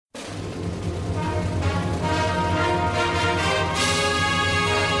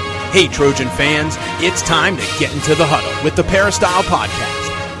Hey, Trojan fans, it's time to get into the huddle with the Peristyle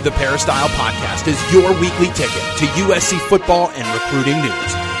Podcast. The Peristyle Podcast is your weekly ticket to USC football and recruiting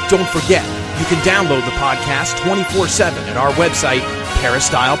news. Don't forget, you can download the podcast 24/7 at our website,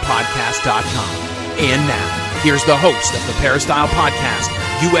 peristylepodcast.com. And now, here's the host of the Peristyle Podcast,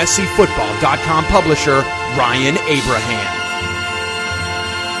 USCFootball.com publisher, Ryan Abraham.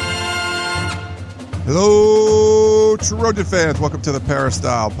 Hello, Trojan fans. Welcome to the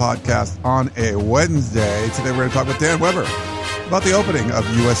Peristyle Podcast on a Wednesday. Today we're going to talk with Dan Weber about the opening of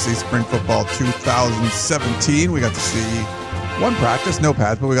USC Spring Football 2017. We got to see one practice, no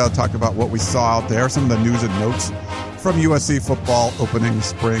pads, but we got to talk about what we saw out there, some of the news and notes from USC football opening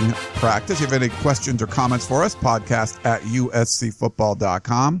spring practice. If you have any questions or comments for us, podcast at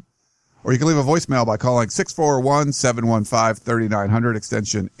uscfootball.com. Or you can leave a voicemail by calling 641-715-3900,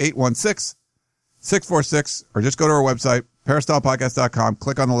 extension 816-646, or just go to our website, peristylepodcast.com,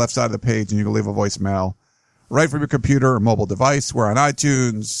 click on the left side of the page, and you can leave a voicemail right from your computer or mobile device. We're on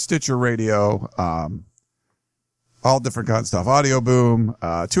iTunes, Stitcher Radio, all different kinds of stuff, Audio Boom,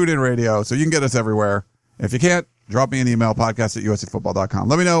 TuneIn Radio, so you can get us everywhere. If you can't, drop me an email, podcast at uscfootball.com.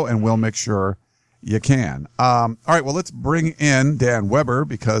 Let me know, and we'll make sure you can. All right, well, let's bring in Dan Weber,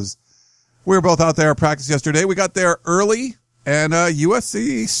 because we were both out there at practice yesterday. We got there early. And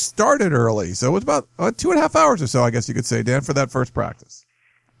USC started early, so it was about 2.5 hours or so, I guess you could say, Dan, for that first practice.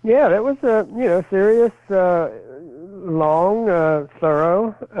 Yeah, that was a serious, long,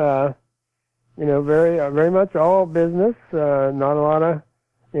 thorough, very much all business. Not a lot of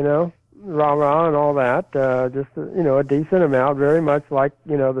rah-rah and all that. Just a decent amount, very much like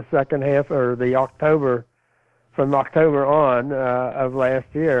the second half or the October, from October on of last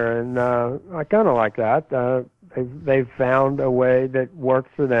year, and I kind of like that. They've found a way that works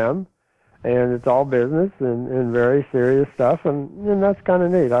for them, and it's all business and very serious stuff, and that's kind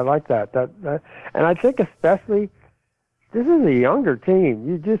of neat. I like that. And I think especially this is a younger team.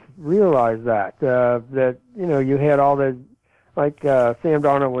 You just realize that you had all the, like Sam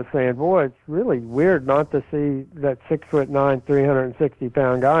Darnold was saying, boy, it's really weird not to see that 6'9",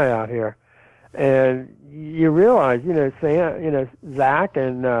 360-pound guy out here, and you realize, Sam, Zach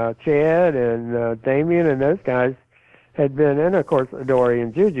and Chad and Damian and those guys had been in, of course, Adoree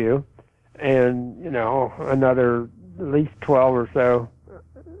and Juju, and, another at least 12 or so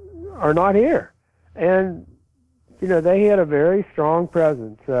are not here. And, they had a very strong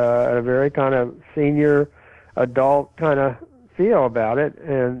presence, a very kind of senior adult kind of feel about it.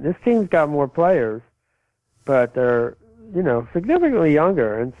 And this team's got more players, but they're, significantly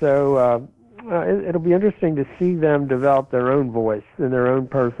younger. And so, it'll be interesting to see them develop their own voice and their own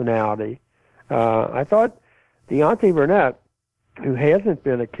personality. I thought Deontay Burnett, who hasn't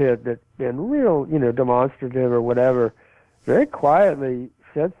been a kid that's been real, demonstrative or whatever, very quietly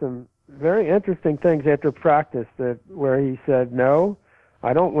said some very interesting things after practice where he said, no,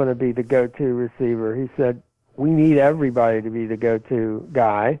 I don't want to be the go-to receiver. He said, we need everybody to be the go-to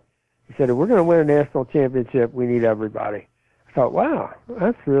guy. He said, if we're going to win a national championship, we need everybody. I thought, wow,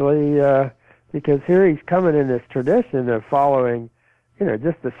 that's really... because here he's coming in this tradition of following,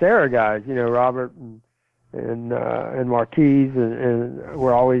 just the Sarah guys, Robert and Marquise and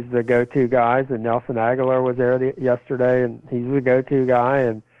were always the go-to guys, and Nelson Aguilar was there yesterday, and he's the go-to guy,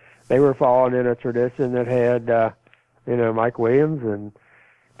 and they were following in a tradition that had, Mike Williams and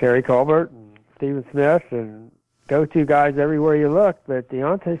Terry Colbert and Stephen Smith and go-to guys everywhere you look. But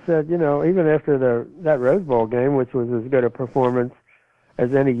Deontay said, even after that Rose Bowl game, which was as good a performance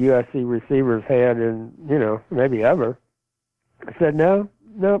as any USC receivers had in, maybe ever. I said, no,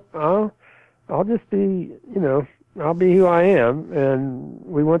 I'll just be, I'll be who I am, and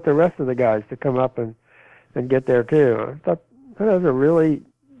we want the rest of the guys to come up and get there too. I thought that was a really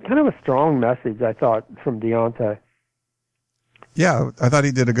kind of a strong message, I thought, from Deontay. Yeah, I thought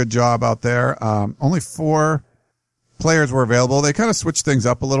he did a good job out there. Only 4 players were available. They kind of switched things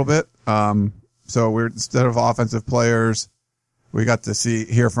up a little bit. So instead of offensive players, we got to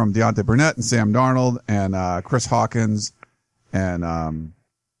hear from Deontay Burnett and Sam Darnold and Chris Hawkins and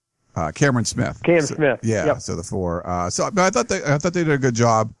Cameron Smith. Smith. Yeah, yep. So the 4. But I thought they did a good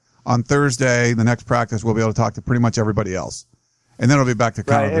job. On Thursday, the next practice, we'll be able to talk to pretty much everybody else, and then it'll be back to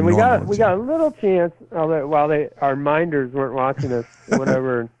kind of the and normal. we got a little chance, while our minders weren't watching us,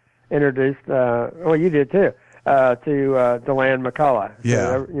 whatever, introduced. Well, you did too. To DeLand McCullough.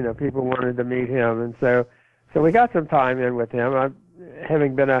 Yeah. So, people wanted to meet him, and so we got some time in with him.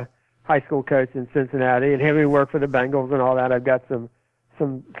 Having been a high school coach in Cincinnati and having worked for the Bengals and all that, I've got some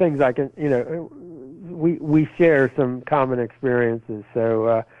things I can, we share some common experiences.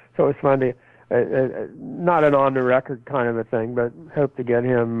 So it was fun to not an on-the-record kind of a thing, but hope to get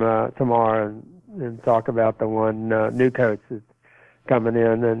him tomorrow and talk about the one new coach that's coming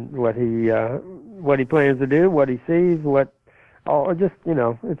in and what he plans to do, what he sees, just, you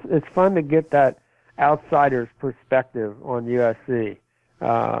know, it's fun to get that outsider's perspective on USC.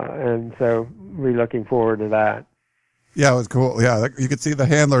 And so we're looking forward to that. Yeah, it was cool. Yeah, you could see the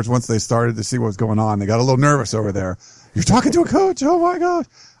handlers once they started to see what was going on. They got a little nervous over there. You're talking to a coach? Oh my gosh.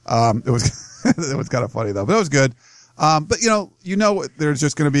 It was it was kind of funny though, but it was good. But you know, there's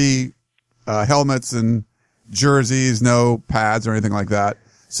just going to be helmets and jerseys, no pads or anything like that.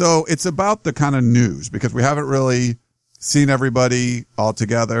 So it's about the kind of news, because we haven't really seen everybody all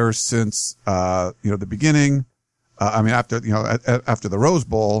together since the beginning. After the Rose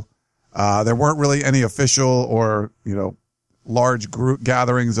Bowl, there weren't really any official or large group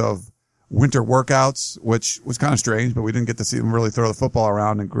gatherings of winter workouts, which was kind of strange, but we didn't get to see them really throw the football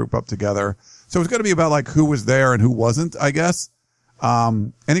around and group up together. So it was going to be about like who was there and who wasn't, I guess.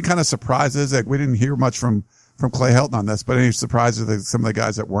 Any kind of surprises? Like, we didn't hear much from Clay Helton on this, but any surprises with some of the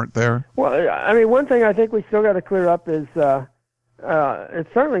guys that weren't there? Well, I mean, one thing I think we still got to clear up is it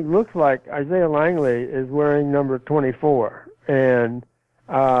certainly looks like Isaiah Langley is wearing number 24, and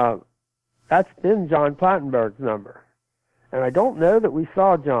that's been John Plattenberg's number. And I don't know that we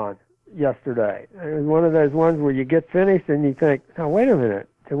saw John yesterday. It was one of those ones where you get finished and you think, oh, wait a minute,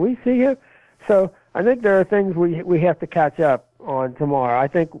 did we see him? So I think there are things we have to catch up on tomorrow. I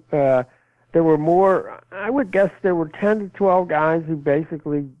think there were more, I would guess there were 10 to 12 guys who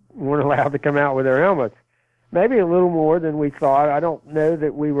basically weren't allowed to come out with their helmets. Maybe a little more than we thought. I don't know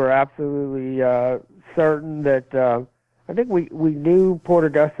that we were absolutely certain that I think we knew Porter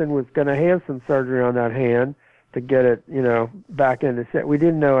Gustin was going to have some surgery on that hand to get it, back into set. We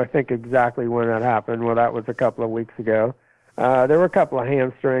didn't know, I think, exactly when that happened. Well, that was a couple of weeks ago. There were a couple of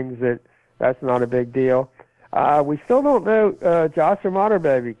hamstrings that's not a big deal. We still don't know. Josh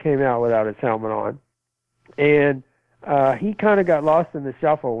Materbaby came out without his helmet on, and he kind of got lost in the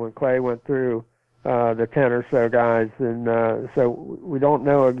shuffle when Clay went through the 10 or so guys, and so we don't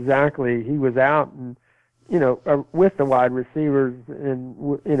know exactly. He was out, and with the wide receivers,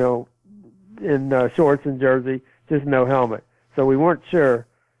 and in shorts and jersey, just no helmet. So we weren't sure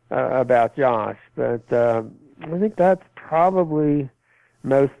about Josh, but I think that's probably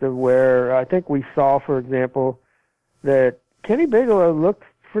most of where I think we saw, for example, that Kenny Bigelow looks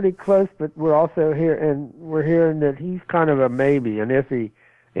pretty close, but we're hearing that he's kind of a maybe, an iffy.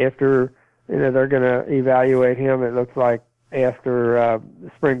 After they're going to evaluate him, it looks like after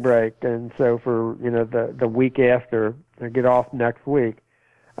spring break, and so for the week after, they get off next week.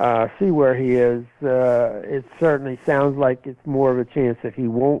 See where he is. It certainly sounds like it's more of a chance that he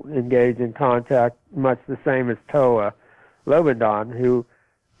won't engage in contact, much the same as Toa Lobendon, who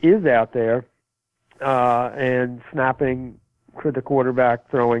is out there and snapping for the quarterback,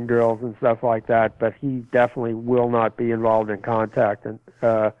 throwing drills and stuff like that, but he definitely will not be involved in contact. And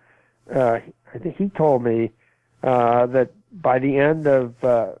I think he told me that by the end of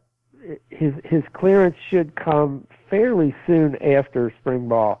his clearance should come fairly soon after spring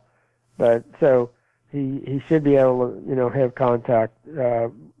ball, but so he should be able to have contact,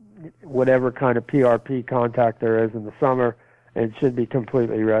 whatever kind of PRP contact there is in the summer, and should be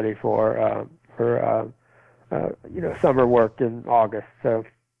completely ready for summer work in August. So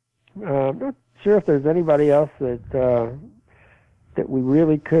I'm not sure if there's anybody else that we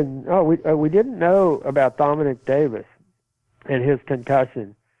really couldn't. We didn't know about Dominic Davis and his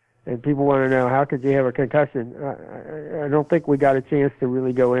concussion. And people want to know, how could you have a concussion? I don't think we got a chance to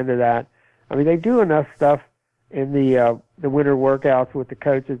really go into that. I mean, they do enough stuff in the winter workouts with the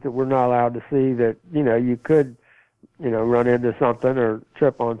coaches that we're not allowed to see that, you could, run into something or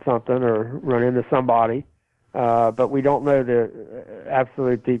trip on something or run into somebody. But we don't know the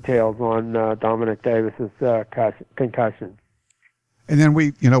absolute details on Dominic Davis's concussion. And then we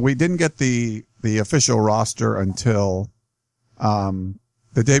didn't get the official roster until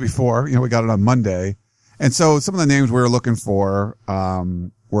the day before. We got it on Monday. And so some of the names we were looking for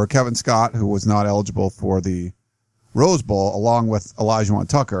were Kevin Scott, who was not eligible for the Rose Bowl, along with Elijah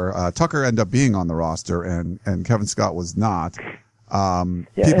Tucker. Tucker ended up being on the roster, and Kevin Scott was not.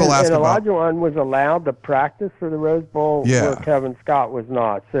 People ask about... Elijah was allowed to practice for the Rose Bowl, where Kevin Scott was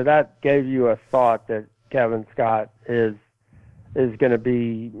not. So that gave you a thought that Kevin Scott is going to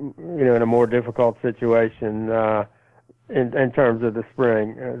be, in a more difficult situation in terms of the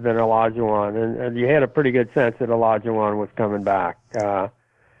spring than Olajuwon. And you had a pretty good sense that Olajuwon was coming back.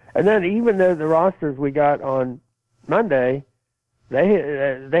 And then even though the rosters we got on Monday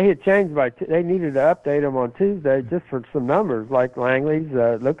they had changed they needed to update them on Tuesday just for some numbers, like Langley's.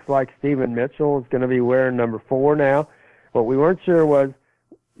 Looks like Stephen Mitchell is going to be wearing number 4 now. What we weren't sure was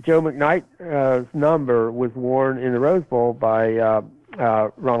Joe McKnight's number was worn in the Rose Bowl by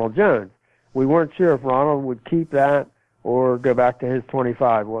Ronald Jones. We weren't sure if Ronald would keep that or go back to his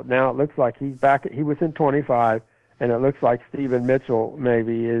 25. Well, now it looks like he's back. He was in 25, and it looks like Stephen Mitchell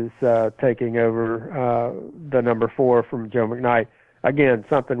maybe is taking over the number 4 from Joe McKnight. Again,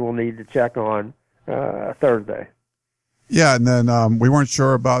 something we'll need to check on Thursday. Yeah, and then we weren't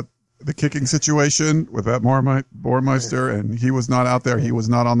sure about the kicking situation with that Bormeister, and he was not out there. He was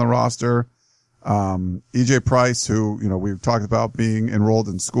not on the roster. EJ Price, who, we've talked about being enrolled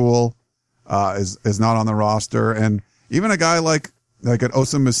in school, is not on the roster. And even a guy like at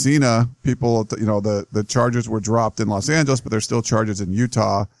Osa Messina, people, the charges were dropped in Los Angeles, but there's still charges in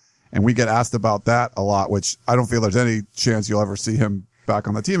Utah. And we get asked about that a lot, which I don't feel there's any chance you'll ever see him back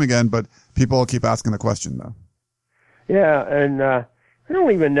on the team again, but people keep asking the question though. Yeah. And, I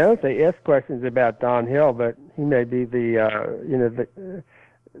don't even know if they ask questions about Don Hill, but he may be the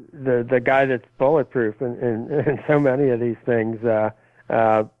guy that's bulletproof in so many of these things.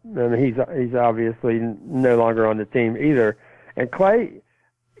 And he's obviously no longer on the team either. And Clay,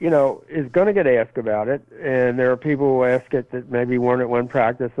 is going to get asked about it, and there are people who ask it that maybe weren't at one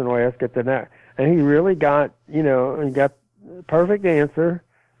practice and will ask it the next. And he really got, he got the perfect answer.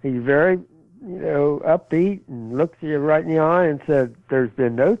 He's very upbeat and looks you right in the eye and said, there's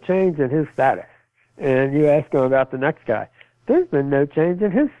been no change in his status. And you ask him about the next guy. There's been no change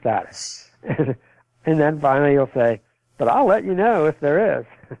in his status. And then finally he'll say, but I'll let you know if there is.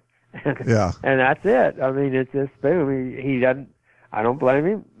 Yeah. And that's it. I mean, it's just boom. He doesn't, I don't blame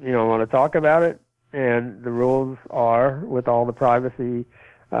him. You don't want to talk about it. And the rules are, with all the privacy,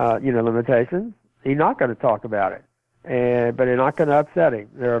 limitations, he's not going to talk about it. But they're not going to upset him.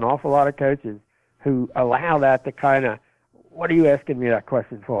 There are an awful lot of coaches who allow that to kind of, what are you asking me that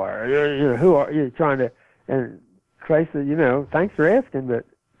question for? Who are you trying to? And Clay said, thanks for asking, but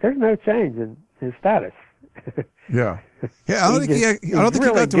there's no change in his status. Yeah. Yeah. I don't think he's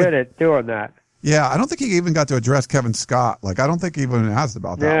really good at doing that. Yeah. I don't think he even got to address Kevin Scott. I don't think he even asked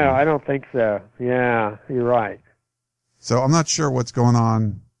about that. No, I don't think so. Yeah, you're right. So I'm not sure what's going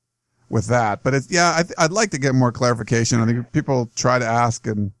on with that, but I'd like to get more clarification. I think people try to ask,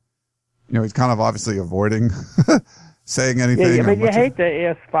 and he's kind of obviously avoiding saying anything. Yeah, I mean, you hate to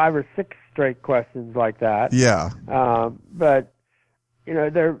ask 5 or 6 straight questions like that. Yeah. But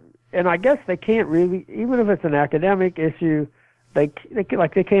and I guess they can't really, even if it's an academic issue, they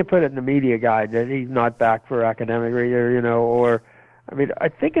can't put it in the media guide that he's not back for academic reader, or. I mean, I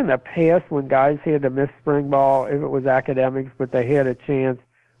think in the past when guys had to miss spring ball, if it was academics, but they had a chance.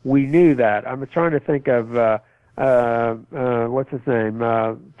 We knew that. I'm trying to think of what's his name,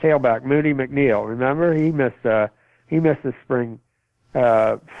 tailback Moody McNeil. Remember, he missed the spring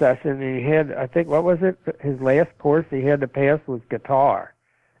session. And he had, I think, what was it? His last course he had to pass was guitar,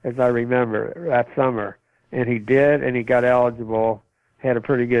 as I remember, that summer. And he did, and he got eligible. Had a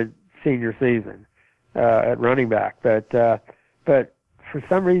pretty good senior season at running back, but for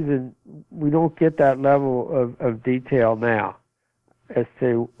some reason we don't get that level of detail now as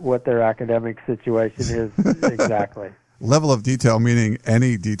to what their academic situation is exactly. Level of detail meaning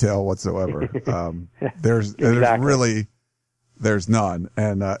any detail whatsoever. There's none.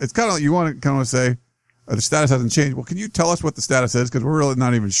 And it's kind of, you want to kind of say, the status hasn't changed. Well, can you tell us what the status is? Because we're really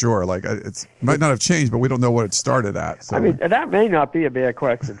not even sure. It might not have changed, but we don't know what it started at. So. I mean, that may not be a bad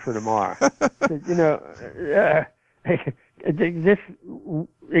question for tomorrow. This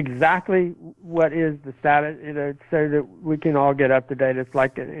exactly what is the status, so that we can all get up to date. It's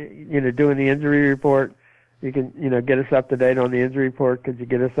like, doing the injury report. You can, get us up to date on the injury report. Could you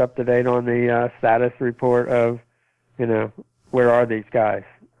get us up to date on the status report of, where are these guys?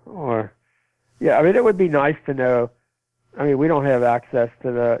 Or, yeah, I mean, it would be nice to know. I mean, we don't have access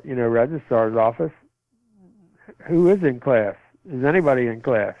to the, registrar's office. Who is in class? Is anybody in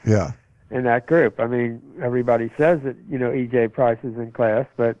class? Yeah. In that group. I mean, everybody says that, EJ Price is in class,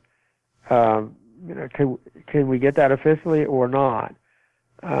 but, can we get that officially or not?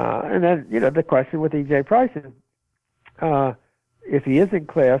 And then, the question with EJ Price is, if he is in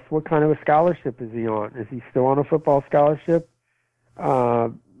class, what kind of a scholarship is he on? Is he still on a football scholarship?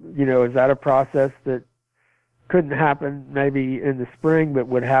 Is that a process that couldn't happen maybe in the spring, but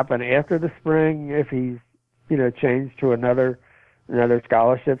would happen after the spring if he's, changed to another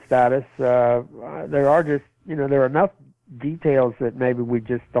scholarship status? There are just, there are enough details that maybe we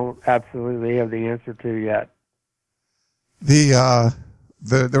just don't absolutely have the answer to yet. The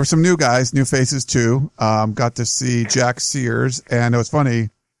there were some new guys, new faces too. Got to see Jack Sears, and it was funny.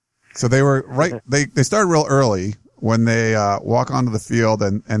 So they were they started real early when they walk onto the field,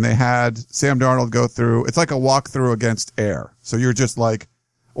 and they had Sam Darnold go through. It's like a walkthrough against air. So you're just like,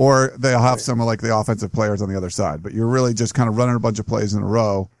 or they'll have some of like the offensive players on the other side, but you're really just kind of running a bunch of plays in a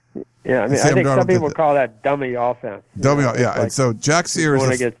row. Yeah, I mean, I think some people call that dummy offense. Dummy, yeah. Like, and so Jack Sears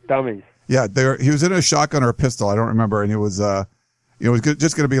going against dummies. Yeah, he was in a shotgun or a pistol, I don't remember, and it was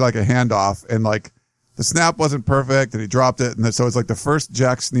just going to be like a handoff, and like the snap wasn't perfect, and he dropped it, and so it's like the first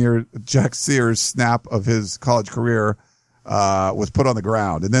Jack Sears snap of his college career was put on the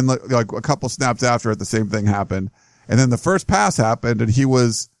ground, and then like a couple snaps after it, the same thing happened, and then the first pass happened, and he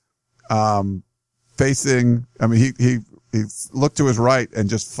was facing. I mean, he looked to his right and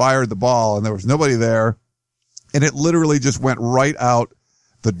just fired the ball, and there was nobody there, and it literally just went right out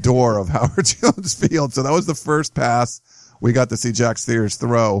the door of Howard Jones Field. So that was the first pass we got to see Jack Sears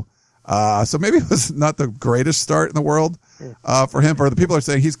throw. So maybe it was not the greatest start in the world for him. Or the people are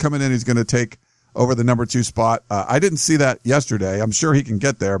saying he's coming in, he's going to take over the number 2 spot. I didn't see that yesterday. I'm sure he can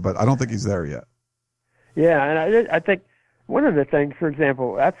get there, but I don't think he's there yet. Yeah, and I think one of the things, for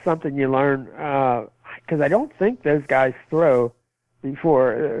example, that's something you learn because I don't think those guys throw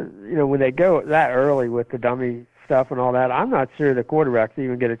before, when they go that early with the dummy stuff and all that. I'm not sure the quarterbacks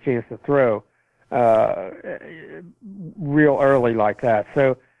even get a chance to throw real early like that.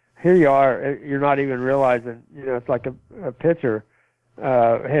 So here you are, you're not even realizing, it's like a pitcher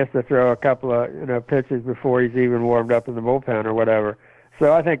has to throw a couple of pitches before he's even warmed up in the bullpen or whatever.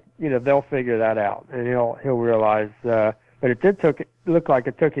 So I think they'll figure that out, and he'll realize. But it did look like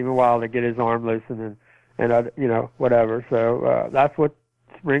it took him a while to get his arm loosened and whatever. So that's what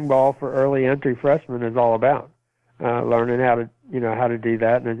spring ball for early entry freshmen is all about. Learning how to do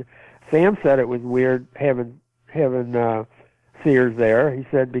that. And Sam said it was weird having Sears there. He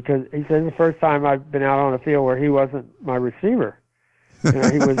said the first time I've been out on a field where he wasn't my receiver.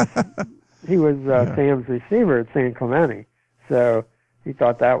 He was Sam's receiver at San Clemente. So he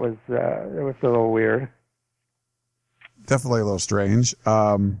thought that was it was a little weird. Definitely a little strange.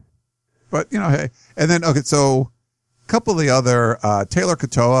 But hey. And then so a couple of the other Taylor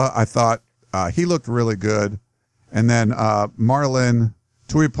Katoa, I thought he looked really good. And then Marlon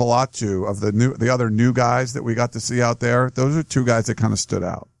Tuipolatu of the other new guys that we got to see out there. Those are 2 guys that kind of stood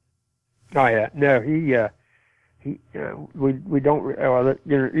out. Oh yeah, no, we don't. Well,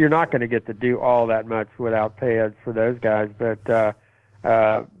 you're not going to get to do all that much without pads for those guys, but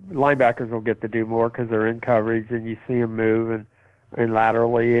linebackers will get to do more because they're in coverage and you see them move and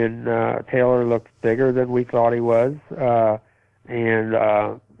laterally. And Taylor looks bigger than we thought he was, and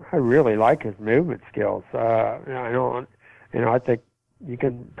I really like his movement skills. I think you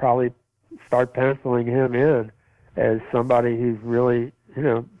can probably start penciling him in as somebody who's really,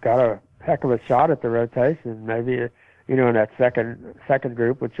 got a heck of a shot at the rotation. Maybe, in that second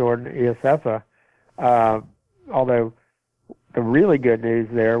group with Jordan Iosefa. Although the really good news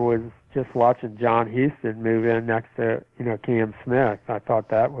there was just watching John Houston move in next to, Cam Smith. I thought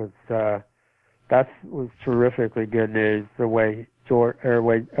that was terrifically good news. The way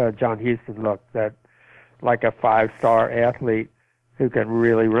John Houston looked, that like a 5-star athlete who can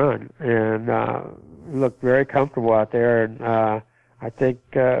really run, and looked very comfortable out there. And I think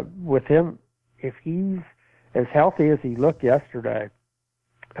with him, if he's as healthy as he looked yesterday,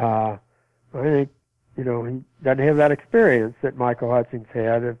 I think he doesn't have that experience that Michael Hutchings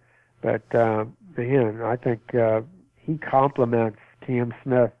had, but man, I think he complements Cam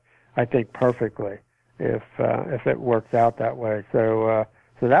Smith, I think, perfectly if it works out that way. So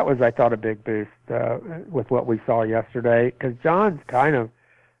that was, I thought, a big boost with what we saw yesterday, because John's kind of,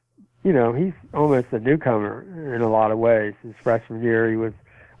 he's almost a newcomer in a lot of ways. His freshman year, he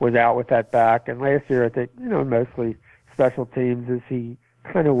was out with that back, and last year, I think, mostly special teams as he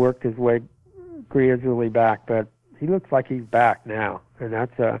kind of worked his way gradually back, but he looks like he's back now, and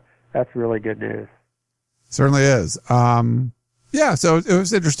that's really good news. Certainly is. Yeah, so it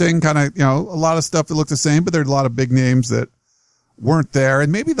was interesting, kind of, a lot of stuff that looked the same, but there's a lot of big names that weren't there.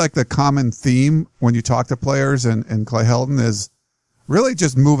 And maybe like the common theme when you talk to players and Clay Helton is really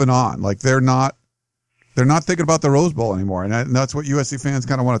just moving on. Like they're not thinking about the Rose Bowl anymore. And that's what USC fans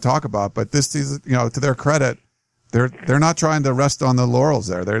kind of want to talk about. But this season, to their credit, they're not trying to rest on the laurels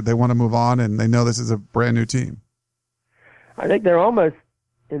there. They want to move on, and they know this is a brand new team. I think they're almost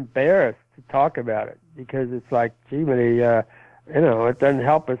embarrassed to talk about it because it's like, gee, but it doesn't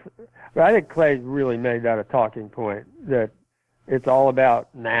help us. But I think Clay's really made that a talking point, that it's all about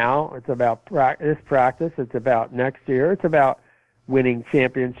now. It's about this practice. It's about next year. It's about winning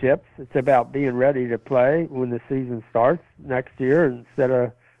championships. It's about being ready to play when the season starts next year instead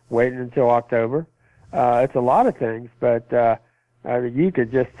of waiting until October. It's a lot of things, but you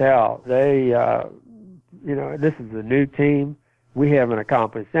could just tell they, this is a new team. We haven't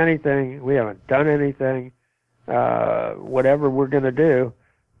accomplished anything. We haven't done anything. Whatever we're going to do,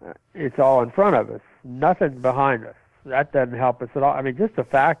 it's all in front of us. Nothing's behind us. That doesn't help us at all. I mean, just the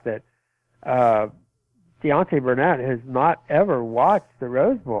fact that Deontay Burnett has not ever watched the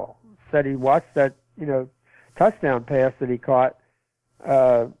Rose Bowl. Said he watched that, touchdown pass that he caught,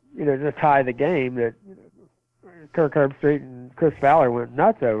 to tie the game that Kirk Herbstreit and Chris Fowler went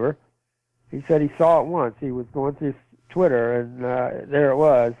nuts over. He said he saw it once. He was going through Twitter, and there it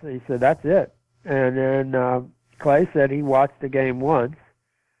was. He said, that's it. And then Clay said he watched the game once.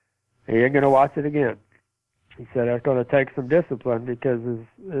 He ain't going to watch it again. He said that's going to take some discipline because,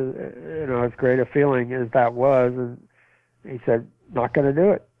 as great a feeling as that was, and he said, not going to do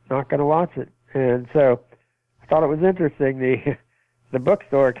it, not going to watch it. And so I thought it was interesting. The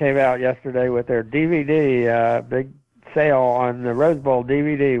bookstore came out yesterday with their DVD, big sale on the Rose Bowl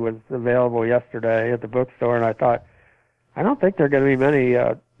DVD was available yesterday at the bookstore, and I thought, I don't think there are going to be many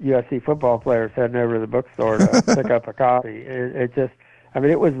USC football players heading over to the bookstore to pick up a copy.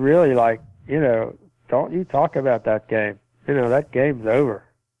 It was really like, don't you talk about that game. That game's over.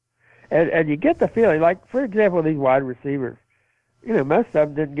 And you get the feeling, like, for example, these wide receivers, most of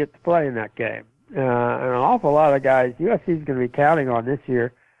them didn't get to play in that game. And an awful lot of guys USC's going to be counting on this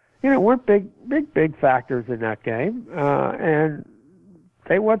year, weren't big factors in that game. And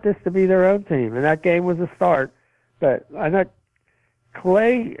they want this to be their own team. And that game was a start. But I know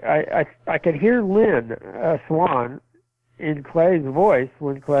Clay, I could hear Lynn Swan in Clay's voice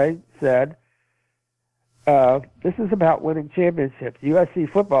when Clay said, this is about winning championships. USC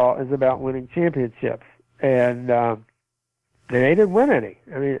football is about winning championships. And they didn't win any.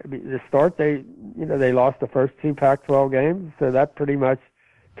 I mean, the start, they lost the first two Pac-12 games, so that pretty much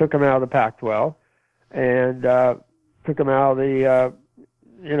took them out of the Pac-12 and took them out of the,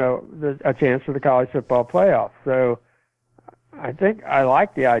 a chance for the college football playoffs. So I think I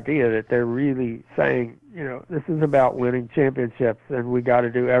like the idea that they're really saying, this is about winning championships, and we got to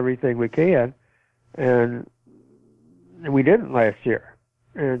do everything we can. And we didn't last year.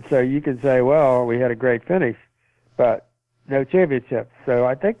 And so you can say, well, we had a great finish, but no championships. So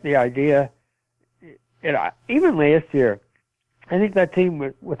I think the idea, even last year, I think that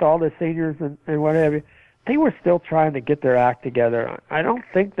team with all the seniors and what have you, they were still trying to get their act together. I don't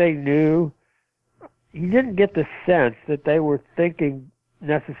think they knew. You didn't get the sense that they were thinking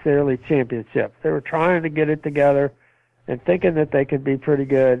necessarily championships. They were trying to get it together and thinking that they could be pretty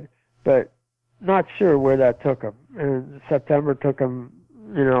good, but not sure where that took them. And September took them,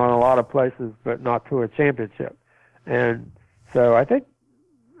 in a lot of places, but not to a championship. And so I think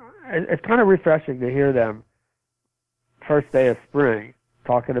it's kind of refreshing to hear them first day of spring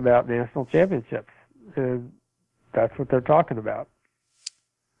talking about national championships. And that's what they're talking about.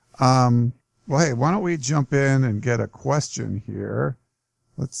 Well, hey, why don't we jump in and get a question here?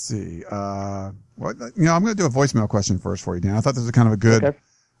 Let's see. I'm going to do a voicemail question first for you, Dan. I thought this was kind of a good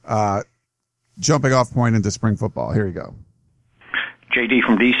jumping off point into spring football. Here you go. JD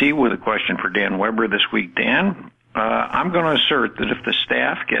from DC with a question for Dan Weber this week. Dan, I'm going to assert that if the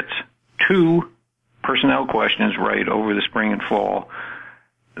staff gets 2 personnel questions right over the spring and fall,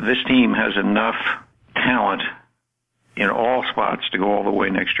 this team has enough talent in all spots to go all the way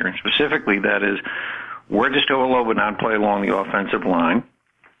next year. And specifically, that is, where does Toa Lobanon play along the offensive line?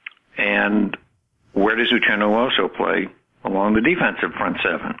 And where does Uchenna Nwosu play along the defensive front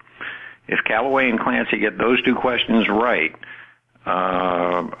seven? If Callaway and Clancy get those 2 questions right,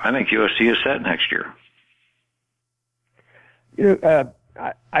 I think USC is set next year.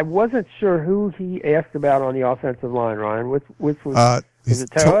 I wasn't sure who he asked about on the offensive line, Ryan. Which was is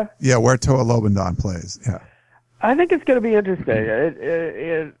it Toa? Where Toa Lobanon plays. Yeah. I think it's going to be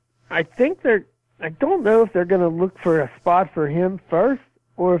interesting. I think I don't know if they're going to look for a spot for him first,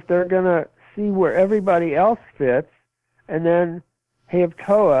 or if they're going to see where everybody else fits, and then have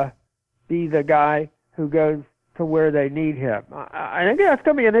Toa be the guy who goes to where they need him. I think that's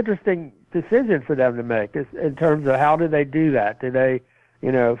going to be an interesting decision for them to make in terms of how do they do that. Do they,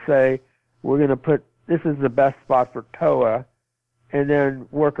 say, we're going to put, this is the best spot for Toa, and then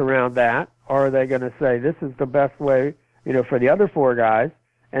work around that? Or are they going to say, this is the best way, for the other 4 guys,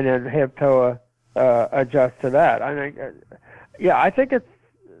 and then have Toa adjust to that? I think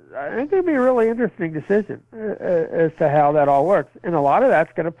it'll be a really interesting decision as to how that all works. And a lot of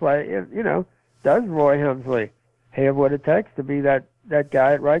that's going to play, does Roy Helmsley have what it takes to be that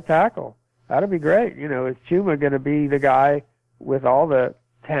guy at right tackle? That'd be great. Is Chuma going to be the guy with all the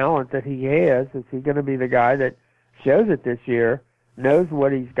talent that he has, is he going to be the guy that shows it this year, knows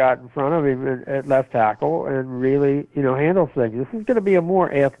what he's got in front of him at left tackle, and really, handles things? This is going to be a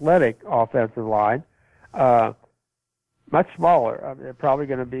more athletic offensive line, much smaller. I mean, they're probably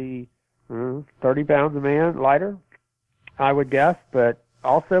going to be 30 pounds a man lighter, I would guess, but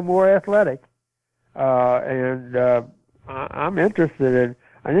also more athletic. And I'm interested in,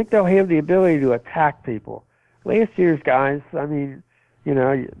 I think they'll have the ability to attack people. Last year's guys, I mean,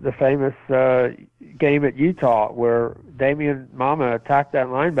 the famous game at Utah where Damian Mama attacked that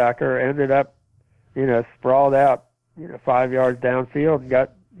linebacker, ended up, sprawled out, 5 yards downfield, and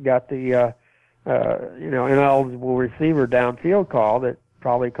got the, ineligible receiver downfield call that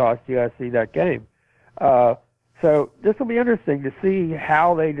probably cost USC that game. So this will be interesting to see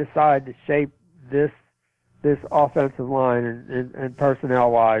how they decide to shape this offensive line and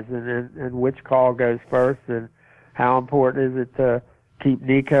personnel-wise, and which call goes first, and how important is it to keep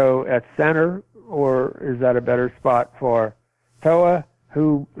Nico at center, or is that a better spot for Toa,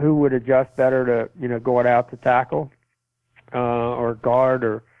 who would adjust better to, going out to tackle, or guard,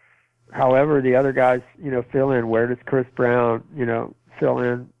 or however the other guys, fill in? Where does Chris Brown, fill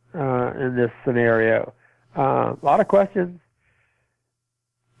in this scenario? A lot of questions.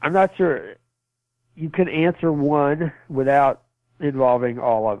 I'm not sure you can answer one without involving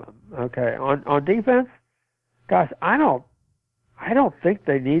all of them. Okay. On defense, gosh, I don't think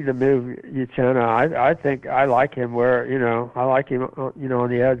they need to move Uchenna. I think I like him where, I like him, on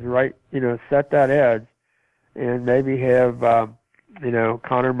the edge, right, set that edge, and maybe have,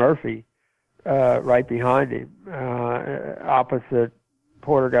 Connor Murphy, right behind him, opposite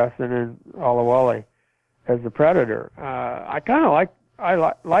Porter Gustin and Olawale as the predator. I kind of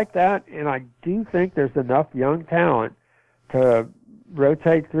like that, and I do think there's enough young talent to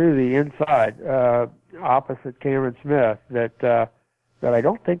rotate through the inside, opposite Cameron Smith, that I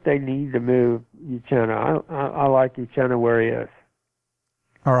don't think they need to move Uchenna. I like Uchenna where he is.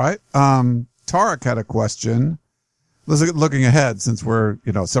 All right. Tarek had a question. Looking ahead, since we're,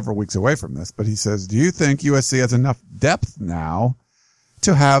 several weeks away from this, but he says, do you think USC has enough depth now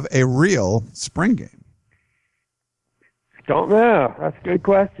to have a real spring game? Don't know. That's a good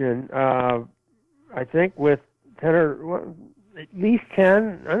question. I think with 10 or at least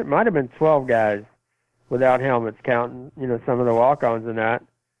 10, it might have been 12 guys without helmets, counting, some of the walk-ons and that.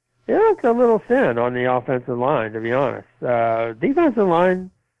 It's a little thin on the offensive line, to be honest. Defensive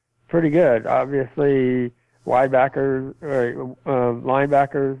line, pretty good. Obviously, linebackers,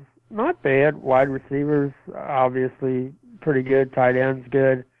 not bad. Wide receivers, obviously, pretty good. Tight ends,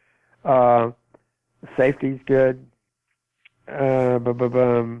 good. Safety's good.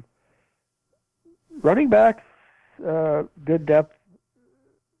 Running backs, good depth.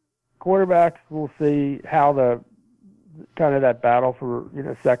 Quarterbacks, we'll see how the kind of that battle for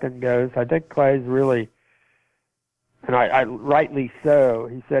second goes. I think Clay's really, and I rightly so.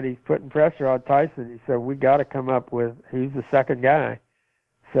 He said he's putting pressure on Tyson. He said we got to come up with who's the second guy.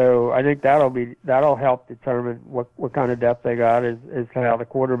 So I think that'll help determine what kind of depth they got is how the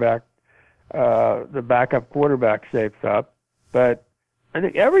quarterback, the backup quarterback shapes up. But I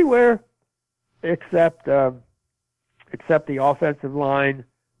think everywhere except the offensive line,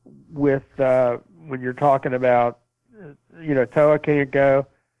 with when you're talking about Toa can't go,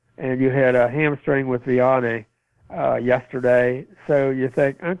 and you had a hamstring with Vianney yesterday, so you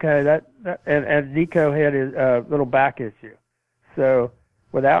think, okay, that and Nico had a little back issue, so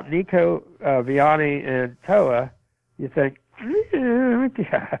without Nico, Vianney, and Toa, you think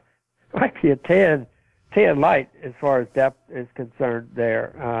might be a 10 light as far as depth is concerned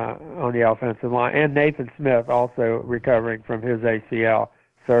there on the offensive line, and Nathan Smith also recovering from his ACL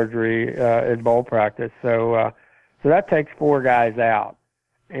surgery in bowl practice. So that takes 4 guys out,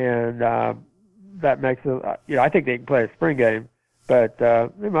 and that makes it. I think they can play a spring game, but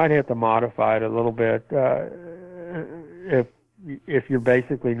they might have to modify it a little bit if you're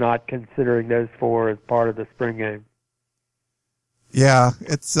basically not considering those 4 as part of the spring game. Yeah,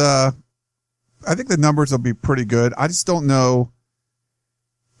 it's. I think the numbers will be pretty good. I just don't know.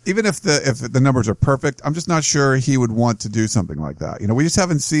 Even if the numbers are perfect, I'm just not sure he would want to do something like that. We just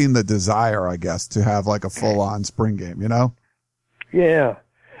haven't seen the desire, I guess, to have like a full-on spring game, Yeah.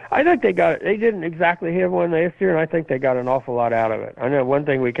 I think they didn't exactly have one last year, and I think they got an awful lot out of it. I know one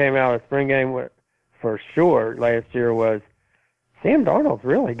thing we came out of spring game with, for sure last year, was Sam Darnold's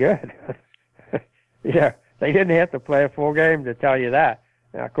really good. Yeah, they didn't have to play a full game to tell you that.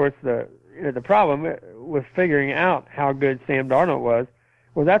 Now, of course, the problem was figuring out how good Sam Darnold was.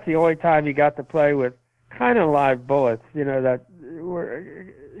 Well, that's the only time you got to play with kind of live bullets, because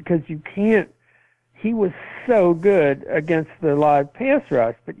you can't. he was so good against the live pass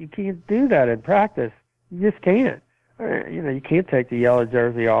rush, but you can't do that in practice. You just can't. You can't take the yellow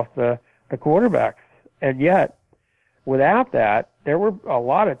jersey off the quarterbacks. And yet, without that, there were a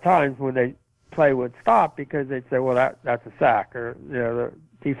lot of times when they play would stop because they'd say, well, that's a sack, or the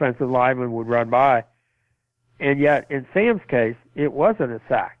defensive lineman would run by. And yet, in Sam's case, it wasn't a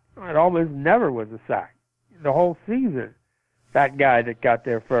sack. It almost never was a sack. The whole season, that guy that got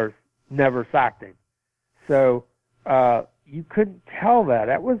there first never sacked him. So you couldn't tell that.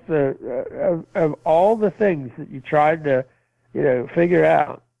 That was of all the things that you tried to, figure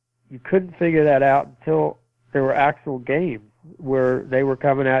out. You couldn't figure that out until there were actual games where they were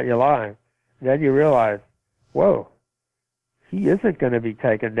coming at you live. Then you realize, whoa, he isn't going to be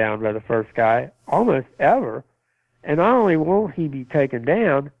taken down by the first guy almost ever. And not only won't he be taken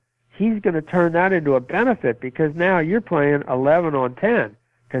down, he's going to turn that into a benefit because now you're playing 11 on 10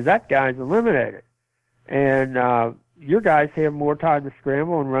 because that guy's eliminated. And your guys have more time to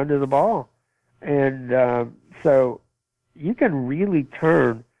scramble and run to the ball. And so you can really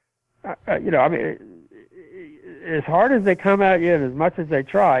turn, as hard as they come at you and as much as they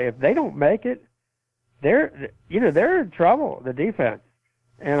try, if they don't make it, they're in trouble, the defense.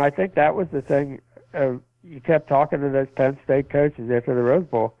 And I think that was the thing. You kept talking to those Penn State coaches after the Rose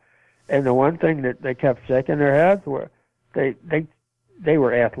Bowl, and the one thing that they kept shaking their heads were they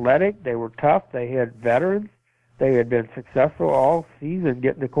were athletic, they were tough, they had veterans, they had been successful all season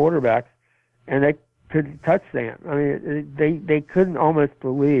getting the quarterbacks, and they couldn't touch Sam. I mean, they couldn't almost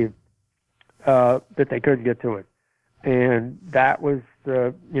believe that they couldn't get to it, and that was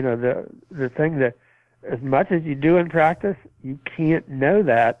the thing that, as much as you do in practice, you can't know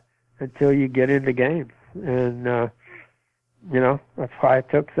that until you get into games. And, that's why it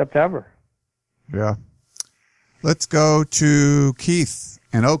took September. Yeah. Let's go to Keith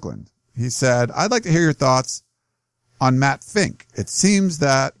in Oakland. He said, I'd like to hear your thoughts on Matt Fink. It seems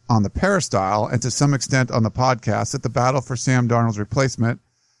that on the Peristyle and to some extent on the podcast that the battle for Sam Darnold's replacement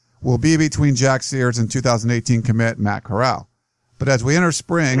will be between Jack Sears and 2018 commit Matt Corral. But as we enter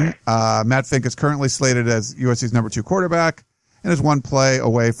spring, Matt Fink is currently slated as USC's number 2 quarterback and is one play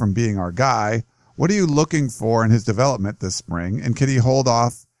away from being our guy. What are you looking for in his development this spring? And can he hold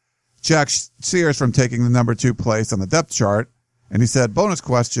off Jack Sears from taking the number 2 place on the depth chart? And he said, bonus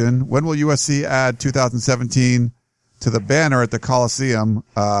question, when will USC add 2017 to the banner at the Coliseum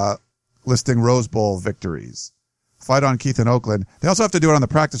listing Rose Bowl victories? Fight on, Keith in Oakland. They also have to do it on the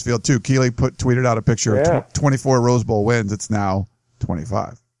practice field, too. Keely tweeted out a picture of 24 Rose Bowl wins. It's now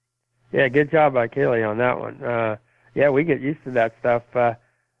 25. Yeah, good job by Keely on that one. We get used to that stuff.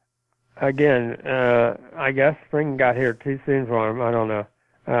 Again, I guess spring got here too soon for him. I don't know.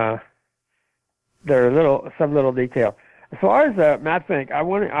 There are some little detail. As far as Matt Fink, I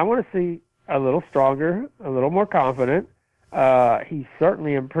want to see a little stronger, a little more confident. He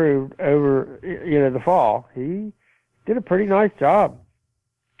certainly improved over the fall. He did a pretty nice job.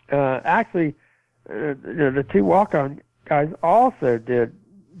 Actually, the 2 walk-on guys also did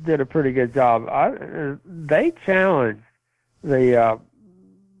a pretty good job. They challenged the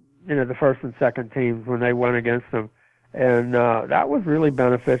first and second teams when they went against them, and that was really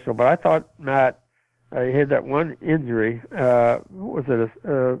beneficial. But I thought Matt he had that one injury. Was it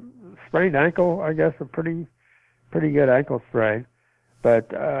a sprained ankle? I guess a pretty good ankle sprain.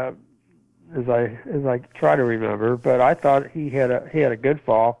 But as I try to remember, but I thought he had a good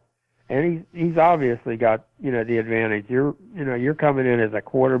fall, and he's obviously got the advantage. You're coming in as a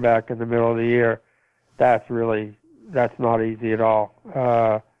quarterback in the middle of the year. That's not easy at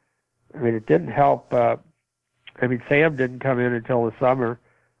all. It didn't help. Sam didn't come in until the summer.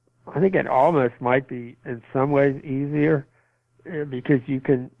 I think it almost might be in some ways easier because you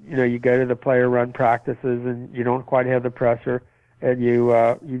can, you go to the player run practices and you don't quite have the pressure, and you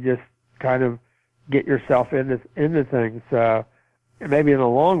just kind of get yourself into things. Maybe in the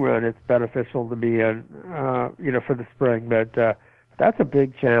long run, it's beneficial to be in, for the spring, but that's a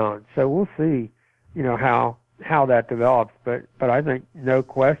big challenge. So we'll see, how that develops. But I think no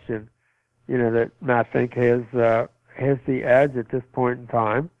question, that Matt Fink has the edge at this point in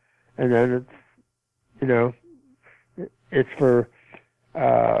time, and then it's for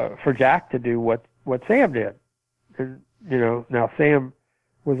Jack to do what Sam did, and now Sam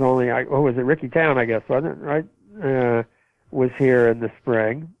was only Ricky Town, I guess, wasn't it, right? Was here in the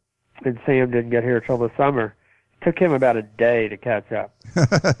spring, and Sam didn't get here till the summer. It took him about a day to catch up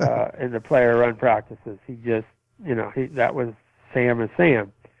in the player run practices. He just, that was Sam and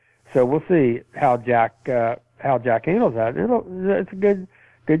Sam. So we'll see how Jack handles that. It's a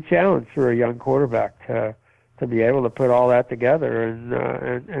good challenge for a young quarterback to be able to put all that together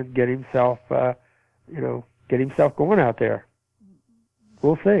and get himself get himself going out there.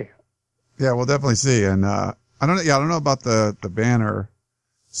 We'll see. Yeah, we'll definitely see. And I don't know about the banner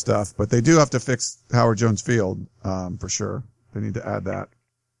stuff, but they do have to fix Howard Jones Field for sure. They need to add that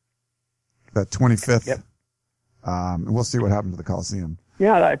 25th. Yep. And we'll see what happens to the Coliseum.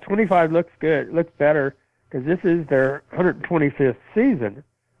 Yeah, that 25 looks good. Looks better because this is their 125th season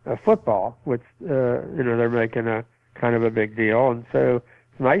of football, which they're making a kind of a big deal. And so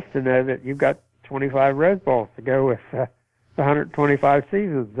it's nice to know that you've got 25 Rose Bowls to go with the 125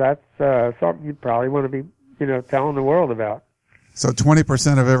 seasons. That's something you probably want to be, telling the world about. So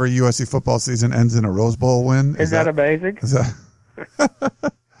 20% of every USC football season ends in a Rose Bowl win? Isn't that amazing? Is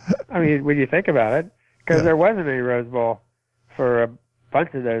that... I mean, when you think about it, because there wasn't any Rose Bowl for a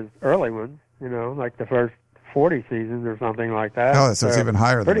bunch of those early ones, like the first 40 seasons or something like that. Oh, so it's even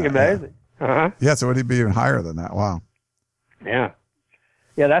higher than that. Pretty amazing. Yeah. Uh-huh. Yeah, so it would be even higher than that. Wow. Yeah.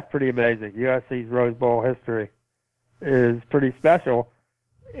 Yeah, that's pretty amazing. USC's Rose Bowl history is pretty special.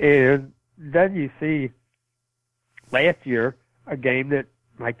 And then you see last year a game that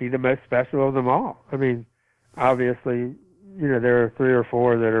might be the most special of them all. I mean, obviously, there are 3 or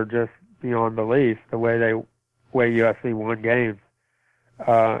 4 that are just beyond belief the way USC won games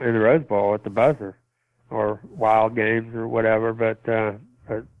in the Rose Bowl at the buzzer, or wild games or whatever. But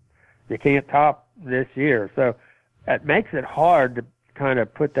you can't top this year, so it makes it hard to kind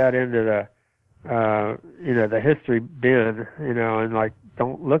of put that into the history bin, and like,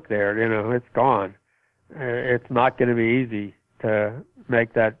 don't look there, it's gone. It's not going to be easy to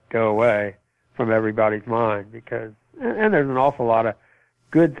make that go away from everybody's mind because, and there's an awful lot of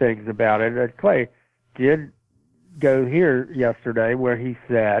good things about it. Clay did go here yesterday where he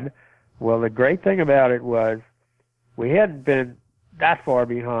said, well, the great thing about it was we hadn't been that far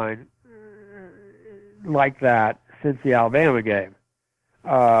behind like that since the Alabama game.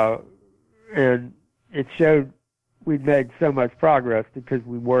 And it showed we'd made so much progress because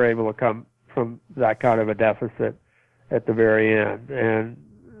we were able to come from that kind of a deficit at the very end. And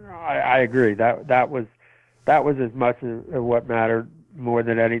I agree. That was as much of what mattered more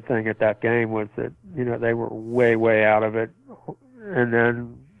than anything at that game was that, they were way, way out of it, and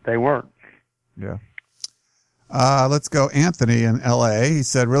then they weren't. Yeah. Let's go. Anthony in LA. He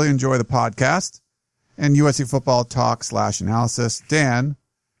said, really enjoy the podcast and USC football talk /analysis. Dan,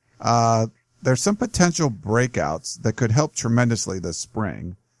 there's some potential breakouts that could help tremendously this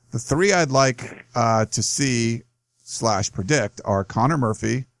spring. The 3 I'd like to see /predict are Connor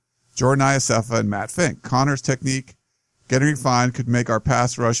Murphy, Jordan Iosefa, and Matt Fink. Connor's technique, getting refined, could make our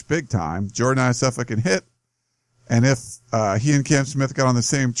pass rush big time. Jordan Iosefa can hit, and if he and Cam Smith got on the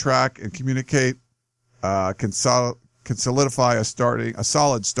same track and communicate, can solidify a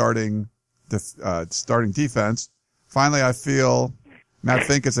solid starting defense. Finally, I feel Matt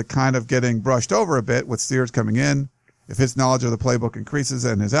Fink is a kind of getting brushed over a bit with Steers coming in. If his knowledge of the playbook increases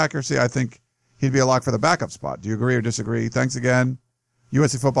and his accuracy, I think he'd be a lock for the backup spot. Do you agree or disagree? Thanks again,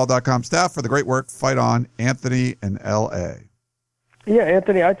 USCFootball.com staff, for the great work. Fight on. Anthony in L.A. Yeah,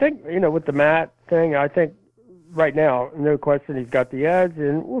 Anthony, I think, with the Matt thing, I think right now, no question he's got the edge,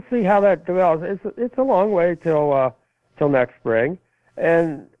 and we'll see how that develops. It's a long way till next spring.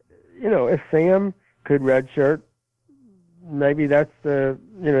 And, if Sam could redshirt, maybe that's the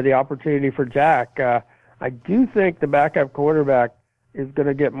opportunity for Jack. I do think the backup quarterback is going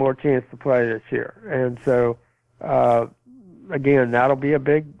to get more chance to play this year. And so, again, that'll be a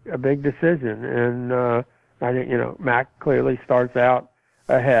big decision. And I think, Mac clearly starts out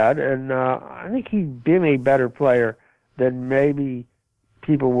ahead, and I think he's been a better player than maybe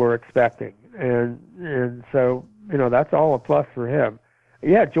people were expecting. And so, that's all a plus for him.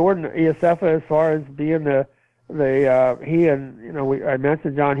 Yeah, Jordan Iosefa, as far as being he and, I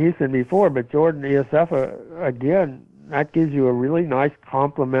mentioned John Houston before, but Jordan Iosefa, again, that gives you a really nice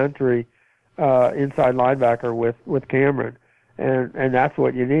complementary inside linebacker with Cameron. And that's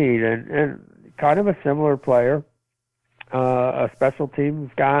what you need. And kind of a similar player, a special teams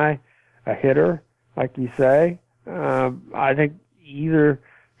guy, a hitter, like you say. I think either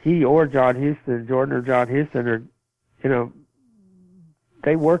he or John Houston, Jordan or John Houston, are,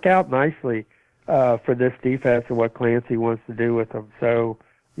 they work out nicely for this defense and what Clancy wants to do with them. So,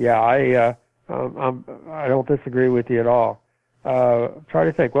 yeah, I don't disagree with you at all. Try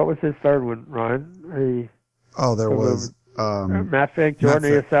to think, what was his third one, Ryan? There was Matt Fink,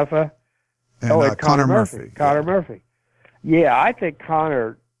 Jordan Iosefa, and Connor Murphy. Connor Murphy. Yeah, I think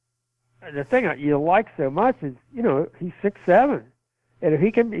Connor. The thing that you like so much is, he's 6'7", and if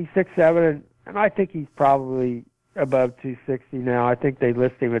he can be 6'7", and I think he's probably above 260 now. I think they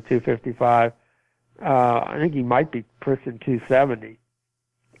list him at 255. I think he might be pushing 270.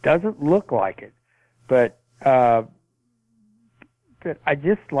 Doesn't look like it, but I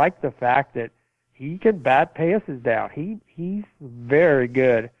just like the fact that he can bat passes down. He's very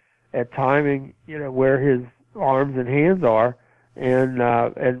good at timing, where his arms and hands are,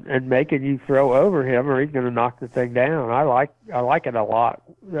 and making you throw over him, or he's going to knock the thing down. I like it a lot.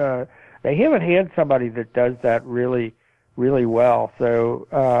 They haven't had somebody that does that really, really well. So,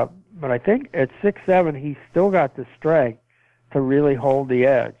 but I think at 6'7", he's still got the strength to really hold the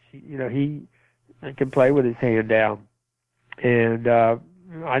edge. He can play with his hand down, and I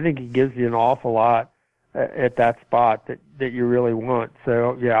think he gives you an awful lot at that spot that you really want.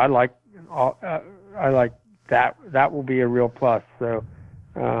 So yeah, I like that. That will be a real plus. So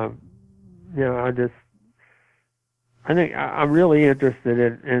I think I'm really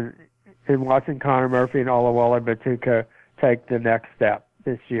interested in watching Connor Murphy and Olawale Batuka take the next step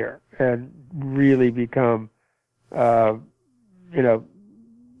this year and really become guys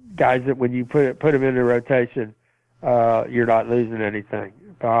that when you put them in the rotation, you're not losing anything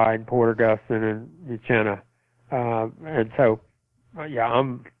behind Porter Gustin and Uchenna. And so, yeah,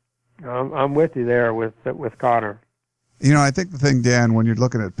 I'm with you there with Connor. I think the thing, Dan, when you're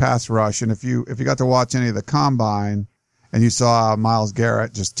looking at pass rush, and if you got to watch any of the combine and you saw Myles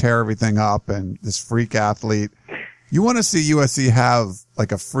Garrett just tear everything up and this freak athlete, you want to see USC have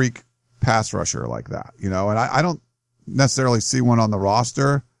like a freak pass rusher like that, and I don't necessarily see one on the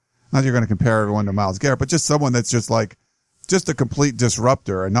roster. Not that you're going to compare everyone to Myles Garrett, but just someone that's just a complete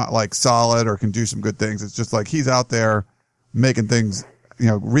disruptor and not like solid or can do some good things. It's just like he's out there making things,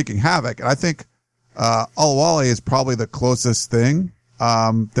 wreaking havoc. And I think Olawale is probably the closest thing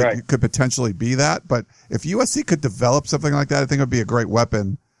that right. could potentially be that. But if USC could develop something like that, I think it would be a great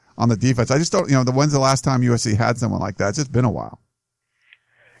weapon on the defense. I just don't, when's the last time USC had someone like that? It's just been a while.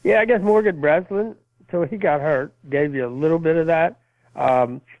 Yeah, I guess Morgan Breslin, until he got hurt, gave you a little bit of that.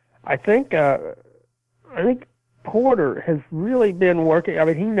 I think Porter has really been working. I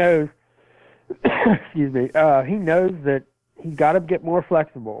mean, he knows, excuse me, he knows that he's got to get more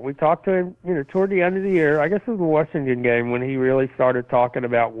flexible. We talked to him, toward the end of the year. I guess it was the Washington game when he really started talking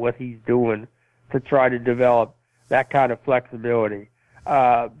about what he's doing to try to develop that kind of flexibility.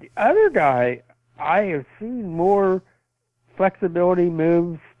 The other guy, I have seen more flexibility,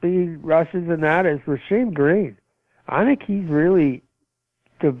 moves, speed, rushes, and that is Rasheem Green. I think he's really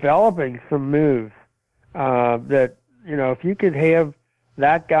developing some moves that, if you could have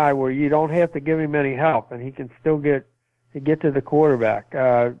that guy where you don't have to give him any help and he can still get to the quarterback.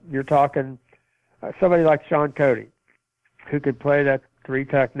 You're talking somebody like Sean Cody, who could play that 3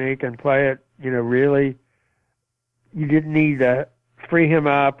 technique and play it, really. You didn't need to free him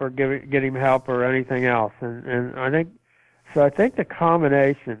up or get him help or anything else. And I think the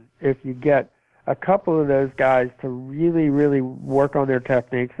combination, if you get a couple of those guys to really, really work on their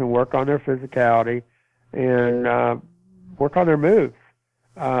techniques and work on their physicality and work on their moves,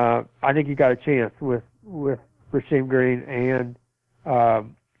 I think you got a chance with Rasheem Green and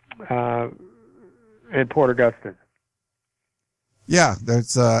Porter Gustin. Yeah,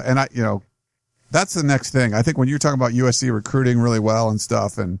 that's that's the next thing. I think when you're talking about USC recruiting really well and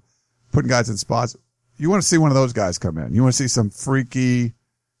stuff and putting guys in spots, you want to see one of those guys come in. You want to see some freaky,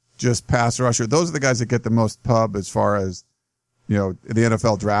 just pass rusher. Those are the guys that get the most pub as far as, the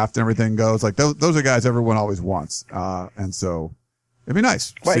NFL draft and everything goes. Like those are guys everyone always wants. And so it'd be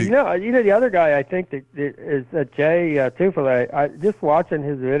nice. Well, the other guy I think that is Jay Tufele. Just watching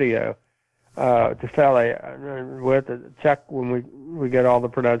his video, Tufele, with check when we get all the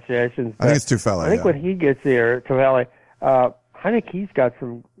pronunciations. I think it's Tufele. I think when he gets here, Tufele, I think he's got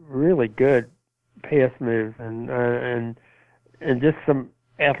some really good pass moves and just some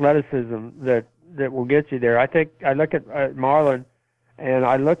athleticism that will get you there. I think I look at Marlon, and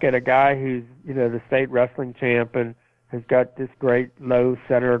I look at a guy who's the state wrestling champ and has got this great low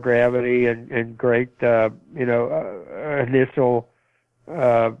center of gravity and great initial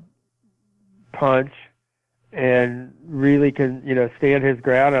punch, and really can stand his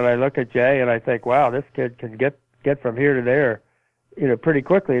ground. And I look at Jay and I think, wow, this kid can get from here to there pretty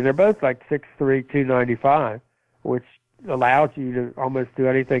quickly. And they're both like 6'3", 295, which allows you to almost do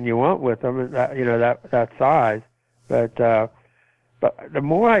anything you want with them, that size. But the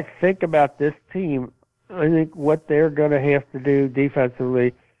more I think about this team, I think what they're going to have to do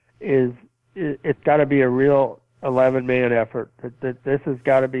defensively is it's got to be a real 11-man effort. That this has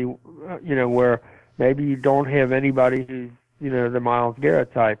got to be, where maybe you don't have anybody who's, the Myles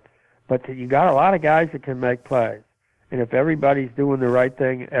Garrett type, but you got a lot of guys that can make plays. And if everybody's doing the right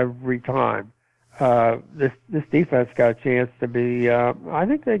thing every time, this defense got a chance to be. I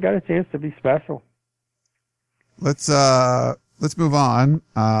think they got a chance to be special. Let's let's move on.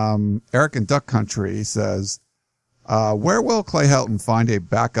 Eric in Duck Country says, where will Clay Helton find a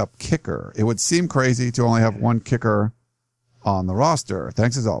backup kicker? It would seem crazy to only have one kicker on the roster.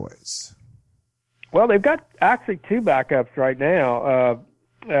 Thanks as always. Well, they've got actually two backups right now,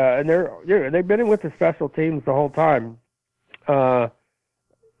 and they've been in with the special teams the whole time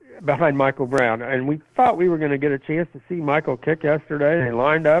behind Michael Brown. And we thought we were going to get a chance to see Michael kick yesterday. They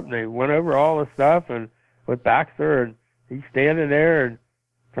lined up and they went over all the stuff and with Baxter, and he's standing there, and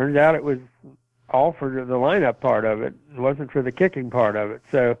turns out it was all for the lineup part of it. It wasn't for the kicking part of it.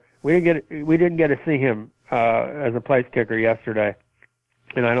 So we didn't get to see him as a place kicker yesterday.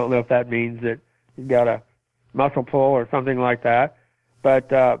 And I don't know if that means that he's got a muscle pull or something like that. But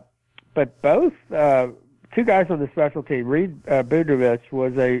both two guys on the special team, Reed Budrovich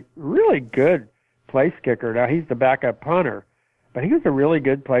was a really good place kicker. Now he's the backup punter, but he was a really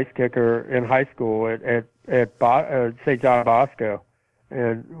good place kicker in high school at St. John Bosco,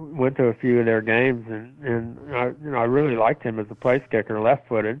 and went to a few of their games, and I really liked him as a place kicker,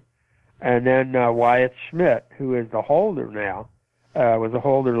 left-footed. And then Wyatt Schmidt, who is the holder now, was a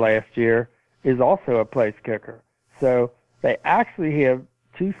holder last year, is also a place kicker. So they actually have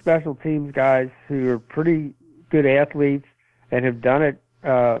two special teams guys who are pretty good athletes and have done it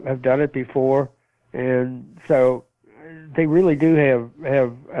before, and so they really do have.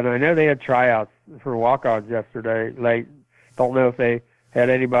 And I know they had tryouts for walk-ons yesterday late. Don't know if they had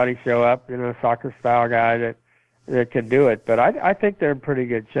anybody show up, soccer style guy that can do it. But I think they're in pretty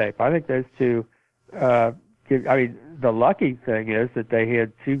good shape. I think those two. The lucky thing is that they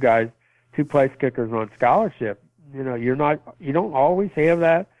had two place kickers on scholarship. You don't always have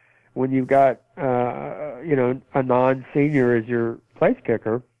that when you've got a non-senior as your place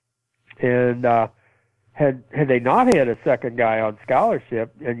kicker. And had they not had a second guy on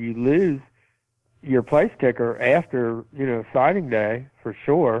scholarship, and you lose your place kicker after signing day for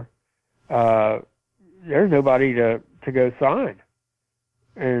sure, there's nobody to go sign,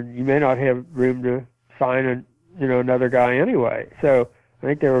 and you may not have room to sign another guy anyway. So I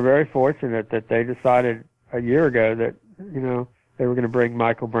think they were very fortunate that they decided a year ago that they were going to bring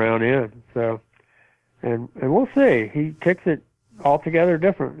Michael Brown in. So and we'll see. He kicks it altogether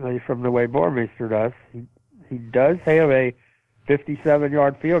differently from the way Bormeister does. He does have a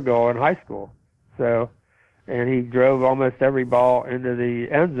 57-yard field goal in high school. So, and he drove almost every ball into the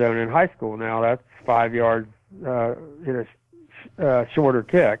end zone in high school. Now that's 5 yards, shorter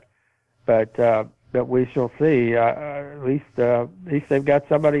kick, but we shall see. At least they've got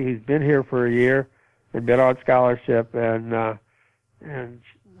somebody who's been here for a year and been on scholarship, and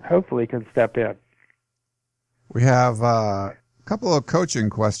hopefully can step in. We have a couple of coaching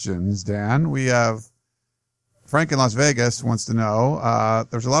questions, Dan. We have Frank in Las Vegas wants to know,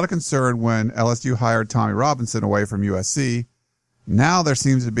 there's a lot of concern when LSU hired Tommy Robinson away from USC. Now there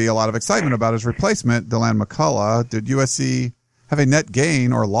seems to be a lot of excitement about his replacement, Deland McCullough. Did USC have a net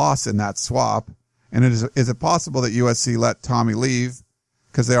gain or loss in that swap? And is it possible that USC let Tommy leave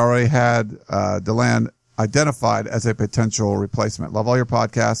because they already had Deland identified as a potential replacement? Love all your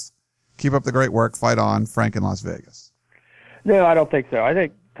podcasts. Keep up the great work. Fight on. Frank in Las Vegas. No, I don't think so. I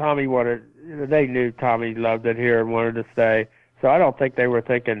think Tommy they knew Tommy loved it here and wanted to stay. So I don't think they were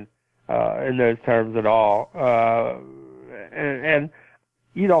thinking in those terms at all. And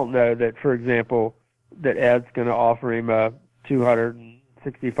you don't know that, for example, that Ed's going to offer him a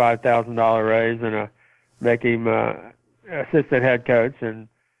 $265,000 raise and make him assistant head coach. And,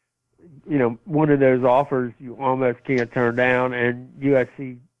 one of those offers you almost can't turn down, and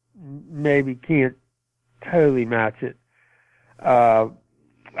USC maybe can't totally match it. I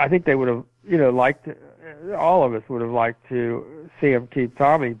think they would have, all of us would have liked to see him keep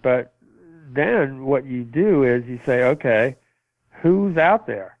Tommy. But then what you do is you say, okay, who's out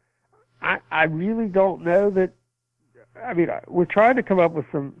there? I really don't know that. We're trying to come up with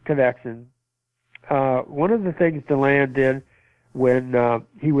some connections. One of the things Deland did when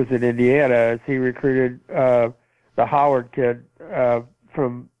he was in Indiana is he recruited the Howard kid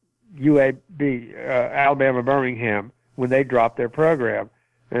from UAB, Alabama Birmingham, when they dropped their program.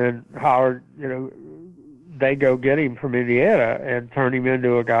 And Howard, they go get him from Indiana and turn him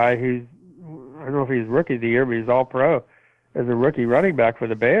into a guy who's, I don't know if he's rookie of the year, but he's all pro as a rookie running back for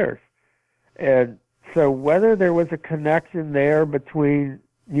the Bears. And so whether there was a connection there between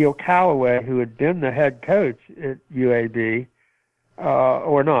Neil Callaway, who had been the head coach at UAB,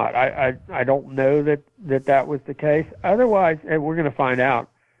 or not, I don't know that was the case. Otherwise, and we're going to find out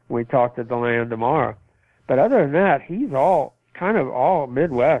when we talk to Deland tomorrow. But other than that, he's all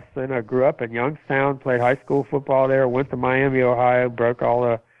Midwest. Grew up in Youngstown, played high school football there, went to Miami, Ohio, broke all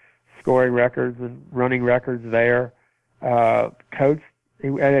the scoring records and running records there. coached,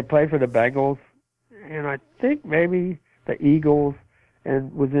 and they played for the Bengals, and I think maybe the Eagles,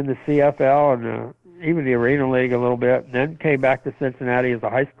 and was in the CFL and even the Arena League a little bit, and then came back to Cincinnati as a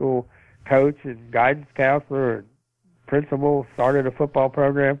high school coach and guidance counselor and principal, started a football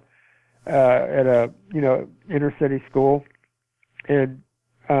program at a, inner city school. And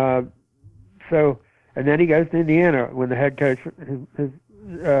and then he goes to Indiana when the head coach,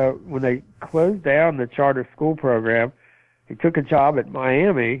 when they closed down the charter school program, he took a job at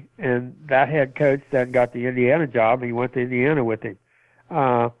Miami, and that head coach then got the Indiana job, and he went to Indiana with him.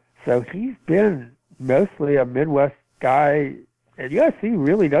 So he's been mostly a Midwest guy, and USC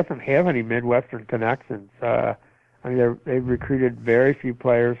really doesn't have any Midwestern connections. They've recruited very few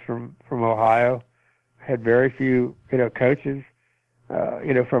players from Ohio, had very few, coaches,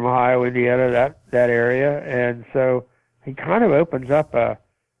 from Ohio, Indiana, that area, and so he kind of opens up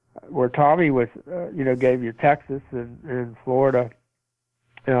where Tommy was, gave you Texas and Florida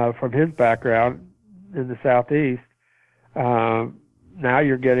from his background in the Southeast. Now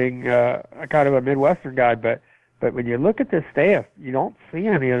you're getting a kind of a Midwestern guy, but when you look at the staff, you don't see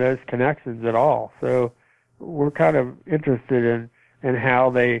any of those connections at all. So we're kind of interested in how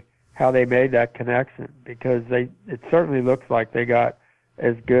they made that connection, because it certainly looks like they got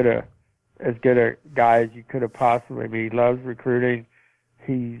as good a guy as you could have possibly. I mean, he loves recruiting.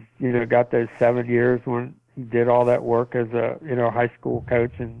 He's got those 7 years when he did all that work as a high school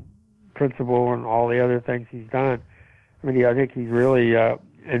coach and principal and all the other things he's done. I mean, I think he's really and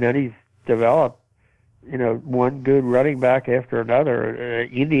then he's developed one good running back after another.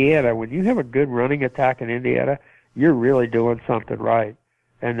 Indiana, when you have a good running attack in Indiana, you're really doing something right.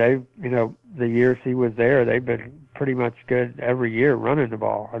 And they've, the years he was there, they've been pretty much good every year running the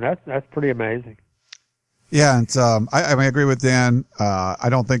ball, and that's pretty amazing. Yeah, and I agree with Dan. I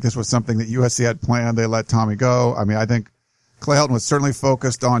don't think this was something that USC had planned. They let Tommy go. I mean, I think Clay Helton was certainly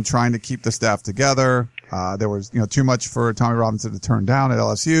focused on trying to keep the staff together. There was, too much for Tommy Robinson to turn down at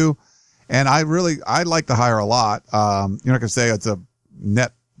LSU. And I like the hire a lot. You're not going to say it's a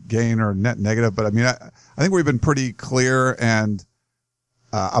net gain or net negative, but I mean, I think we've been pretty clear and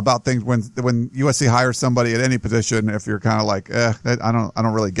about things when USC hires somebody at any position. If you're kind of like, I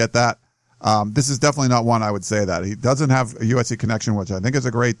don't really get that. This is definitely not one I would say that. He doesn't have a USC connection, which I think is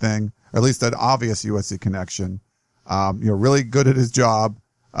a great thing, or at least an obvious USC connection. Really good at his job,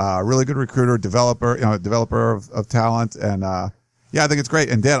 really good recruiter, developer of talent. And, I think it's great.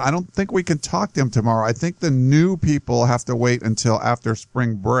 And Dan, I don't think we can talk to him tomorrow. I think the new people have to wait until after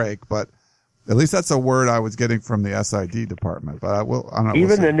spring break, but at least that's a word I was getting from the SID department. But I don't know.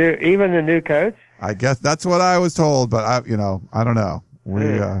 Even the new coach? I guess that's what I was told, but I don't know.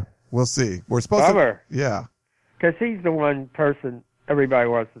 We'll see. We're supposed Bummer. to. Yeah. Because he's the one person everybody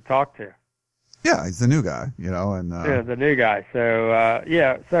wants to talk to. Yeah, he's the new guy, and the new guy. So,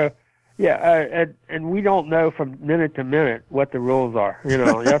 and we don't know from minute to minute what the rules are.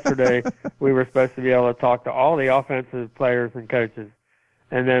 Yesterday we were supposed to be able to talk to all the offensive players and coaches,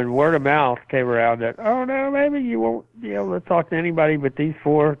 and then word of mouth came around that, oh no, maybe you won't be able to talk to anybody but these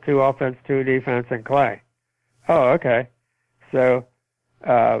 4, 2 offense, 2 defense, and Clay. Oh, okay. So,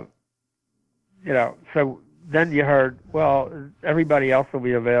 so then you heard, well, everybody else will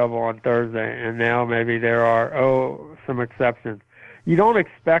be available on Thursday, and now maybe there are, some exceptions. You don't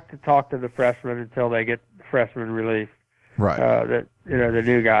expect to talk to the freshmen until they get the freshmen released, right? The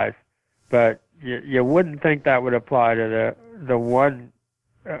new guys, but you wouldn't think that would apply to the one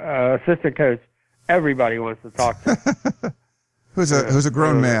assistant coach everybody wants to talk to. who's a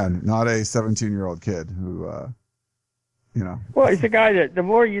grown man, not a 17-year-old kid who, Well, he's a guy that the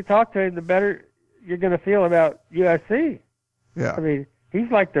more you talk to him, the better you're going to feel about USC. Yeah. I mean, he's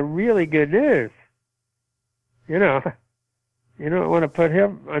like the really good news. You don't want to put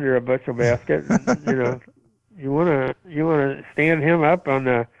him under a bushel basket. You want to stand him up on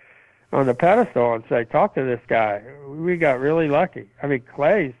the pedestal and say, talk to this guy. We got really lucky. I mean,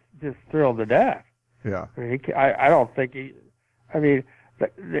 Clay's just thrilled to death. Yeah. I mean, I don't think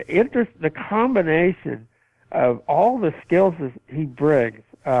the combination of all the skills that he brings,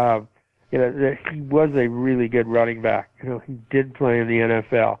 that he was a really good running back. He did play in the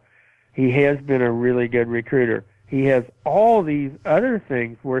NFL. He has been a really good recruiter. He has all these other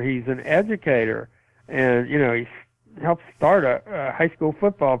things where he's an educator, and he helped start a high school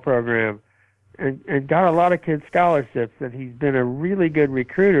football program, and got a lot of kids scholarships. And he's been a really good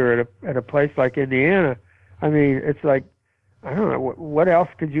recruiter at a place like Indiana. I mean, it's like, I don't know, what else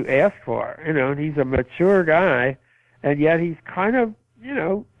could you ask for? And he's a mature guy, and yet he's kind of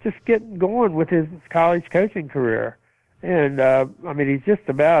just getting going with his college coaching career. And he's just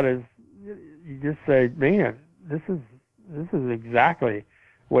about as you just say, man. This this is exactly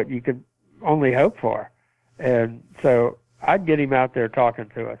what you could only hope for. And so I'd get him out there talking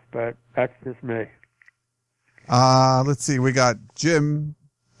to us, but that's just me. Let's see. We got Jim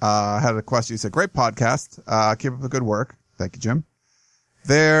had a question. He said, great podcast. Keep up the good work. Thank you, Jim.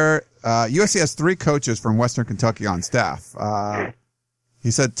 USC has 3 coaches from Western Kentucky on staff.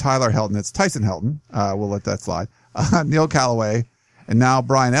 He said Tyler Helton. It's Tyson Helton. We'll let that slide. Neil Callaway, and now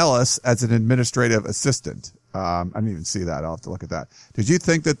Brian Ellis as an administrative assistant. I didn't even see that. I'll have to look at that. Did you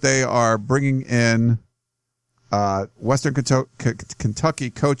think that they are bringing in Western Kentucky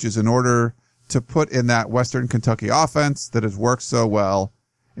coaches in order to put in that Western Kentucky offense that has worked so well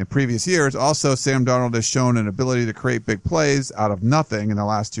in previous years? Also, Sam Darnold has shown an ability to create big plays out of nothing in the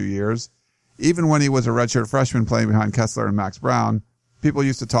last 2 years. Even when he was a redshirt freshman playing behind Kessler and Max Brown, people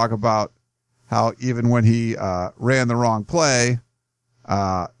used to talk about how even when he ran the wrong play,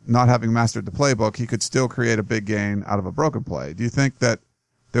 not having mastered the playbook, he could still create a big gain out of a broken play. Do you think that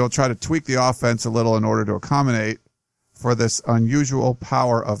they'll try to tweak the offense a little in order to accommodate for this unusual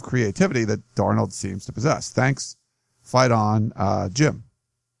power of creativity that Darnold seems to possess? Thanks. Fight on, Jim.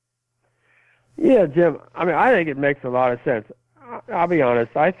 Yeah, Jim. I mean, I think it makes a lot of sense. I'll be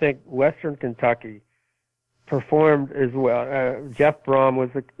honest. I think Western Kentucky performed as well. Jeff Brom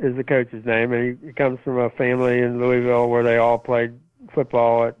is the coach's name, and he comes from a family in Louisville where they all played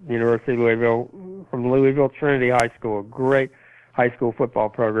football at the University of Louisville, from Louisville Trinity High School, a great high school football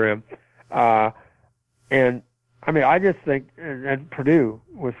program. And I mean, I just think, and Purdue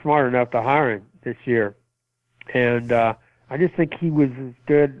was smart enough to hire him this year. And I just think he was as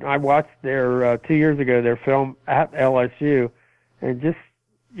good. I watched their 2 years ago, their film at LSU, and just,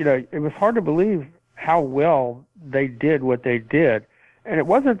 it was hard to believe how well they did what they did. And it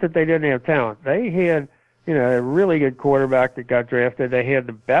wasn't that they didn't have talent. They had, a really good quarterback that got drafted. They had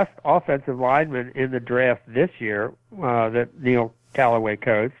the best offensive lineman in the draft this year that Neil Callaway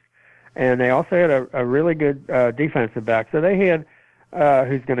coached. And they also had a really good defensive back. So they had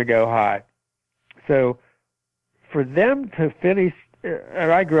who's going to go high. So for them to finish,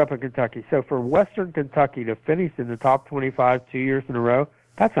 and I grew up in Kentucky, so for Western Kentucky to finish in the top 25 2 years in a row,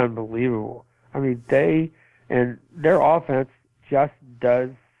 that's unbelievable. I mean, their offense just does.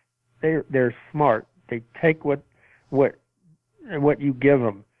 They're smart. They take what you give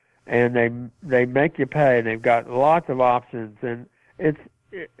them, and they make you pay. And they've got lots of options, and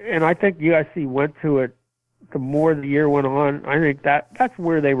I think USC went to it. The more the year went on, I think that's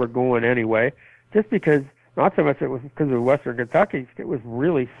where they were going anyway. Just because, not so much it was because of Western Kentucky, it was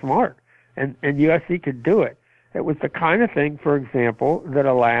really smart, and USC could do it. It was the kind of thing, for example, that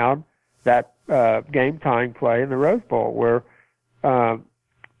allowed that game-tying play in the Rose Bowl where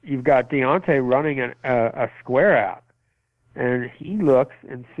you've got Deontay running a square out, and he looks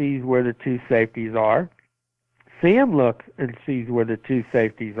and sees where the 2 safeties are. Sam looks and sees where the 2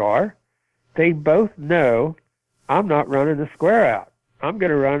 safeties are. They both know, I'm not running the square out. I'm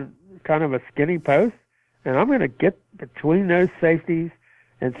going to run kind of a skinny post, and I'm going to get between those safeties,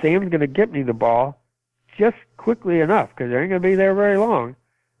 and Sam's going to get me the ball just quickly enough because they ain't going to be there very long.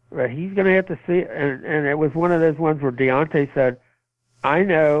 But he's going to have to see, and it was one of those ones where Deontay said, I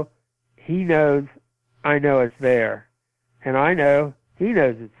know, he knows, I know it's there. And I know, he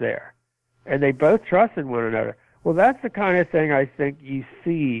knows it's there. And they both trusted one another. Well, that's the kind of thing I think you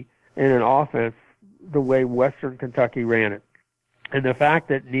see in an offense the way Western Kentucky ran it. And the fact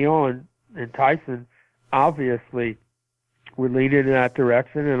that Neil and Tyson obviously were leading in that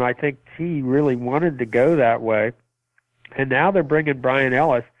direction, and I think T really wanted to go that way. And now they're bringing Brian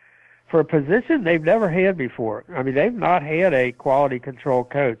Ellis for a position they've never had before. I mean, they've not had a quality control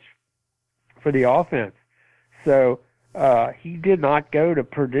coach for the offense. So he did not go to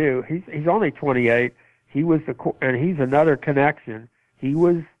Purdue. He's only 28. And he's another connection. He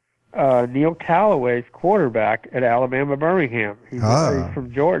was Neil Callaway's quarterback at Alabama Birmingham. He's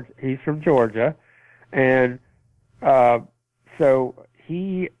from Georgia. He's from Georgia, and so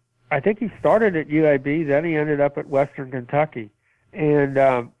I think he started at UAB. Then he ended up at Western Kentucky, and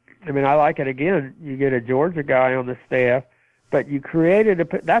I mean, I like it again. You get a Georgia guy on the staff, but you created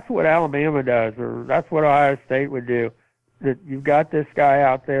that's what Alabama does, or that's what Ohio State would do. That you've got this guy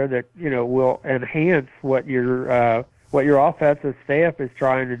out there that will enhance what your offensive staff is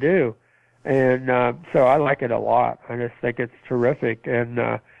trying to do, and so I like it a lot. I just think it's terrific, and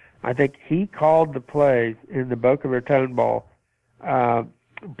I think he called the plays in the Boca Raton Bowl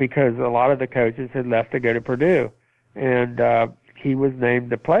because a lot of the coaches had left to go to Purdue, and he was named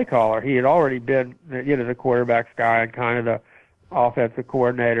the play caller. He had already been the quarterback's guy and kind of the offensive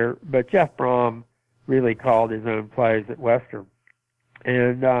coordinator, but Jeff Brom really called his own plays at Western.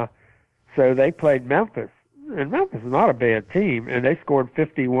 And so they played Memphis and Memphis is not a bad team, and they scored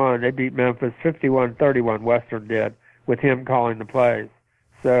 51. They beat Memphis 51-31. Western did, with him calling the plays.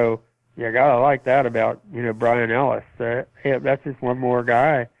 So you gotta like that about Brian Ellis. That's just one more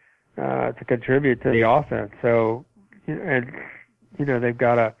guy to contribute to the offense. So and they've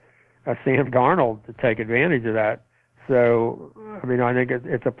got a Sam Darnold to take advantage of that. So I mean, I think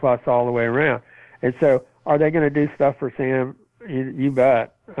it's a plus all the way around. And so, are they going to do stuff for Sam? You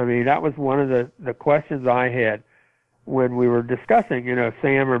bet. I mean, that was one of the questions I had when we were discussing,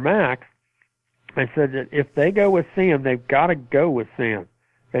 Sam or Max. I said that if they go with Sam, they've got to go with Sam.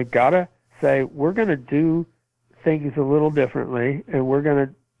 They've got to say, we're going to do things a little differently, and we're going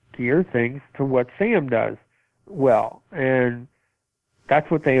to gear things to what Sam does well. And that's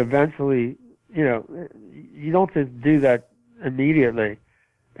what they eventually, you don't just do that immediately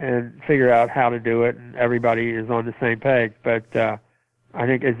and figure out how to do it, and everybody is on the same page. But I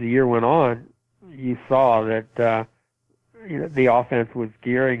think as the year went on, you saw that the offense was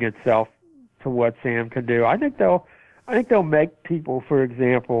gearing itself to what Sam can do. I think they'll make people, for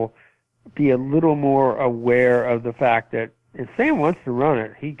example, be a little more aware of the fact that if Sam wants to run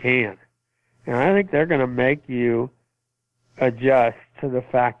it, he can. And I think they're going to make you adjust to the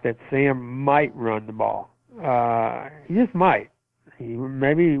fact that Sam might run the ball. He just might.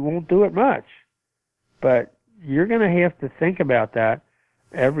 Maybe he won't do it much. But you're going to have to think about that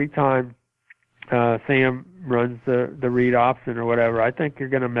every time Sam runs the read option or whatever. I think you're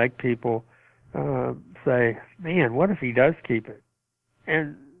going to make people say, man, what if he does keep it?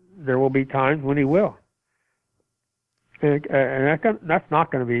 And there will be times when he will. And that's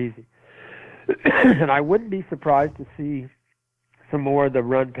not going to be easy. And I wouldn't be surprised to see some more of the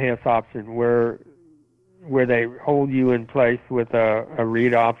run-pass option where they hold you in place with a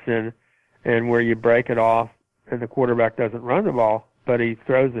read option and where you break it off and the quarterback doesn't run the ball, but he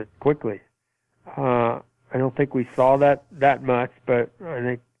throws it quickly. I don't think we saw that much, but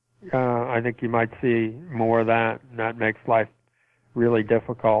I think you might see more of that, and that makes life really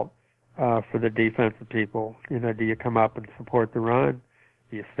difficult for the defensive people. Do you come up and support the run?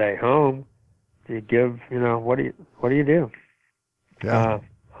 Do you stay home? Do you give? What do you do? Yeah.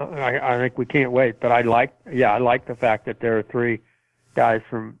 I think we can't wait, but I like the fact that there are three guys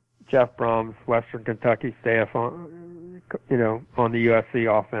from Jeff Brom's Western Kentucky staff on the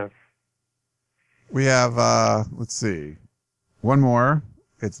USC offense. We have, let's see, one more.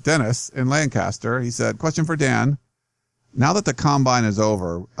 It's Dennis in Lancaster. He said, question for Dan. Now that the combine is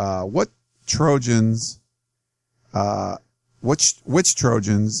over, which Trojans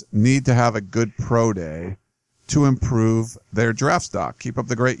need to have a good pro day to improve their draft stock? Keep up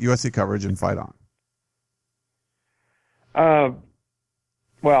the great USC coverage and fight on.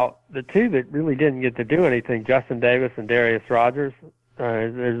 Well, the two that really didn't get to do anything, Justin Davis and Darius Rogers,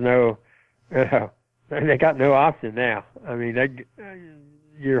 there's no, they got no option now. I mean,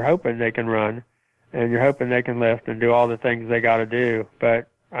 you're hoping they can run, and you're hoping they can lift and do all the things they got to do. But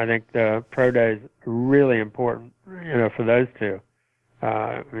I think the pro day is really important, for those two.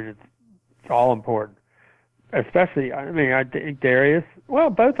 I mean, it's all important. Especially, I think Darius, well,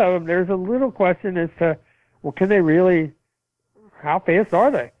 both of them, there's a little question as to, well, can they really, how fast are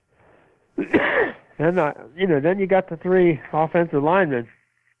they? And, then you got the three offensive linemen.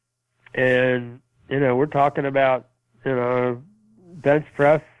 And, we're talking about, bench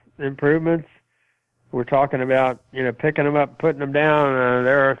press improvements. We're talking about, picking them up, putting them down.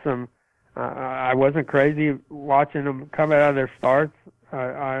 There are some, I wasn't crazy watching them come out of their starts.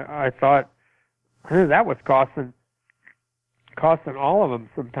 I thought that was costing all of them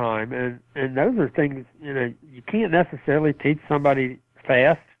some time. And those are things, you can't necessarily teach somebody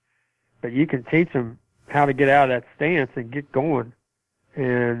fast, but you can teach them how to get out of that stance and get going.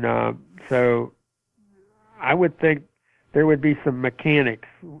 And so I would think there would be some mechanics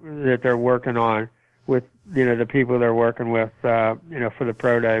that they're working on with, the people they're working with, for the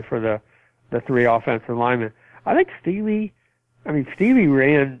pro day, for the three offensive linemen. I think Stevie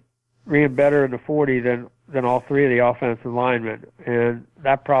ran better in the 40 than all three of the offensive linemen, and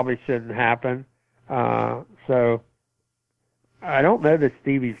that probably shouldn't happen. So I don't know that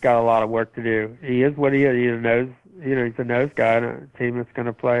Stevie's got a lot of work to do. He is what he is. He's a nose guy in a team that's going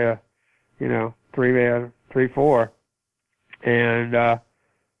to play a, 3-man, 3-4. And I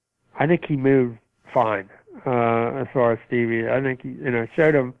think he moved fine as far as Stevie. I think he,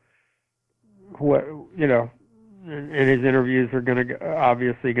 showed him what, and his interviews are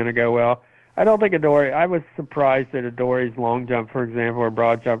obviously going to go well. I don't think I was surprised at Adore's long jump, for example, or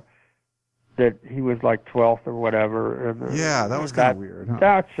broad jump, that he was like 12th or whatever. And, yeah, that was kind of weird. Huh?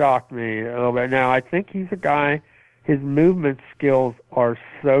 That shocked me a little bit. Now, I think he's a guy, his movement skills are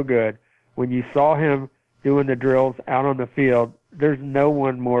so good. When you saw him doing the drills out on the field, there's no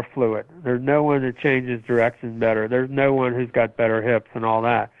one more fluid. There's no one that changes direction better. There's no one who's got better hips and all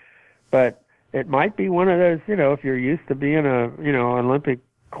that. But it might be one of those, if you're used to being Olympic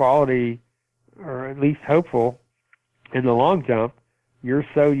quality, or at least hopeful in the long jump, you're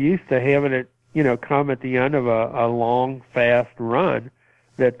so used to having it, come at the end of a long, fast run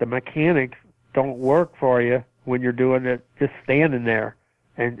that the mechanics don't work for you when you're doing it just standing there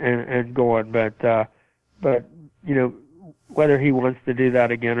and going. But whether he wants to do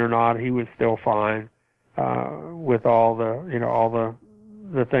that again or not, he was still fine with all the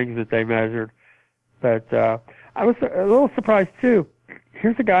things that they measured. But I was a little surprised too.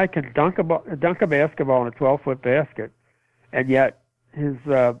 Here's a guy who can dunk a basketball in a 12-foot basket, and yet his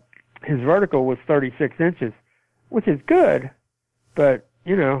vertical was 36 inches, which is good. But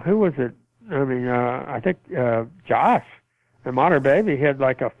who was it? I mean, I think Josh, the Modern Baby, had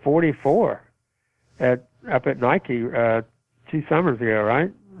like a 44 up at Nike 2 summers ago,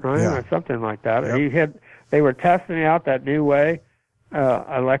 right? Yeah. Or something like that. Yep. They were testing out that new way,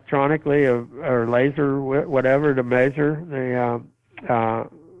 electronically or laser, whatever, to measure the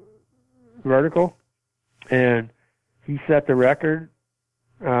vertical, and he set the record.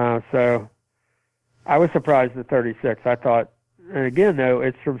 So I was surprised at 36. I thought, and again though,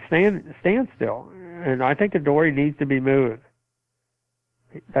 it's from standstill, and I think Adoree needs to be moved.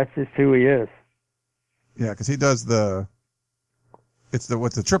 That's just who he is. Yeah, because he does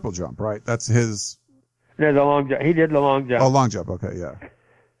what's the triple jump, right? That's his. No, the long jump. He did the long jump. Oh, long jump. Okay, yeah.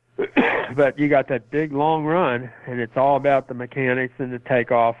 But you got that big long run, and it's all about the mechanics and the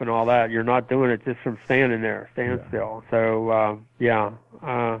takeoff and all that. You're not doing it just from standing there, still. So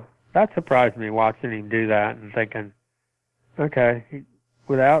that surprised me watching him do that and thinking, okay,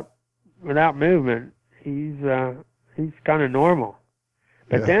 without movement, he's kind of normal.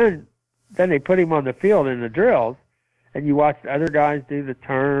 But then they put him on the field in the drills, and you watch other guys do the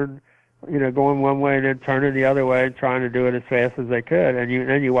turn, going one way and then turning the other way and trying to do it as fast as they could. And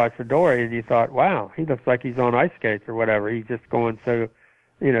then you watch Adoree and you thought, wow, he looks like he's on ice skates or whatever. He's just going so,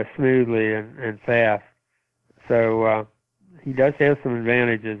 smoothly and fast. So he does have some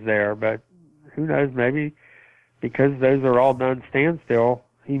advantages there, but who knows, maybe because those are all done standstill,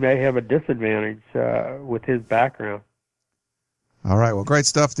 he may have a disadvantage with his background. All right. Well, great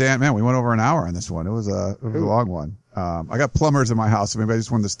stuff, Dan. Man, we went over an hour on this one. It was a long one. I got plumbers in my house, so maybe I just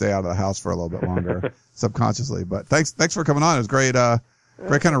wanted to stay out of the house for a little bit longer subconsciously. But thanks for coming on. It was great.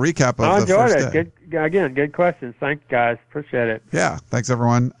 Great kind of recap of the first day. I enjoyed it. Good questions. Thanks, guys. Appreciate it. Yeah. Thanks,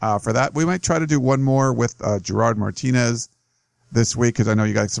 everyone, for that. We might try to do one more with Gerard Martinez this week because I know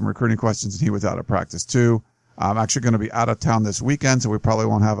you got some recruiting questions and he was out of practice too. I'm actually going to be out of town this weekend, so we probably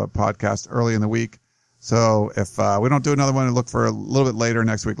won't have a podcast early in the week. So if we don't do another one and look for a little bit later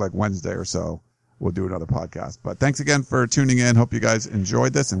next week, like Wednesday or so, we'll do another podcast. But thanks again for tuning in. Hope you guys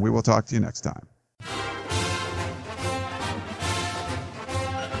enjoyed this, and we will talk to you next time.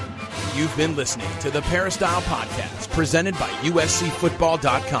 You've been listening to the Peristyle Podcast, presented by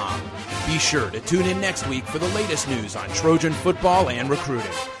USCFootball.com. Be sure to tune in next week for the latest news on Trojan football and recruiting.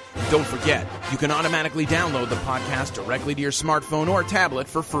 Don't forget, you can automatically download the podcast directly to your smartphone or tablet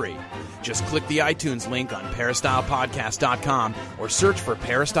for free. Just click the iTunes link on peristylepodcast.com or search for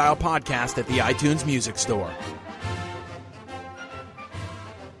Peristyle Podcast at the iTunes Music Store.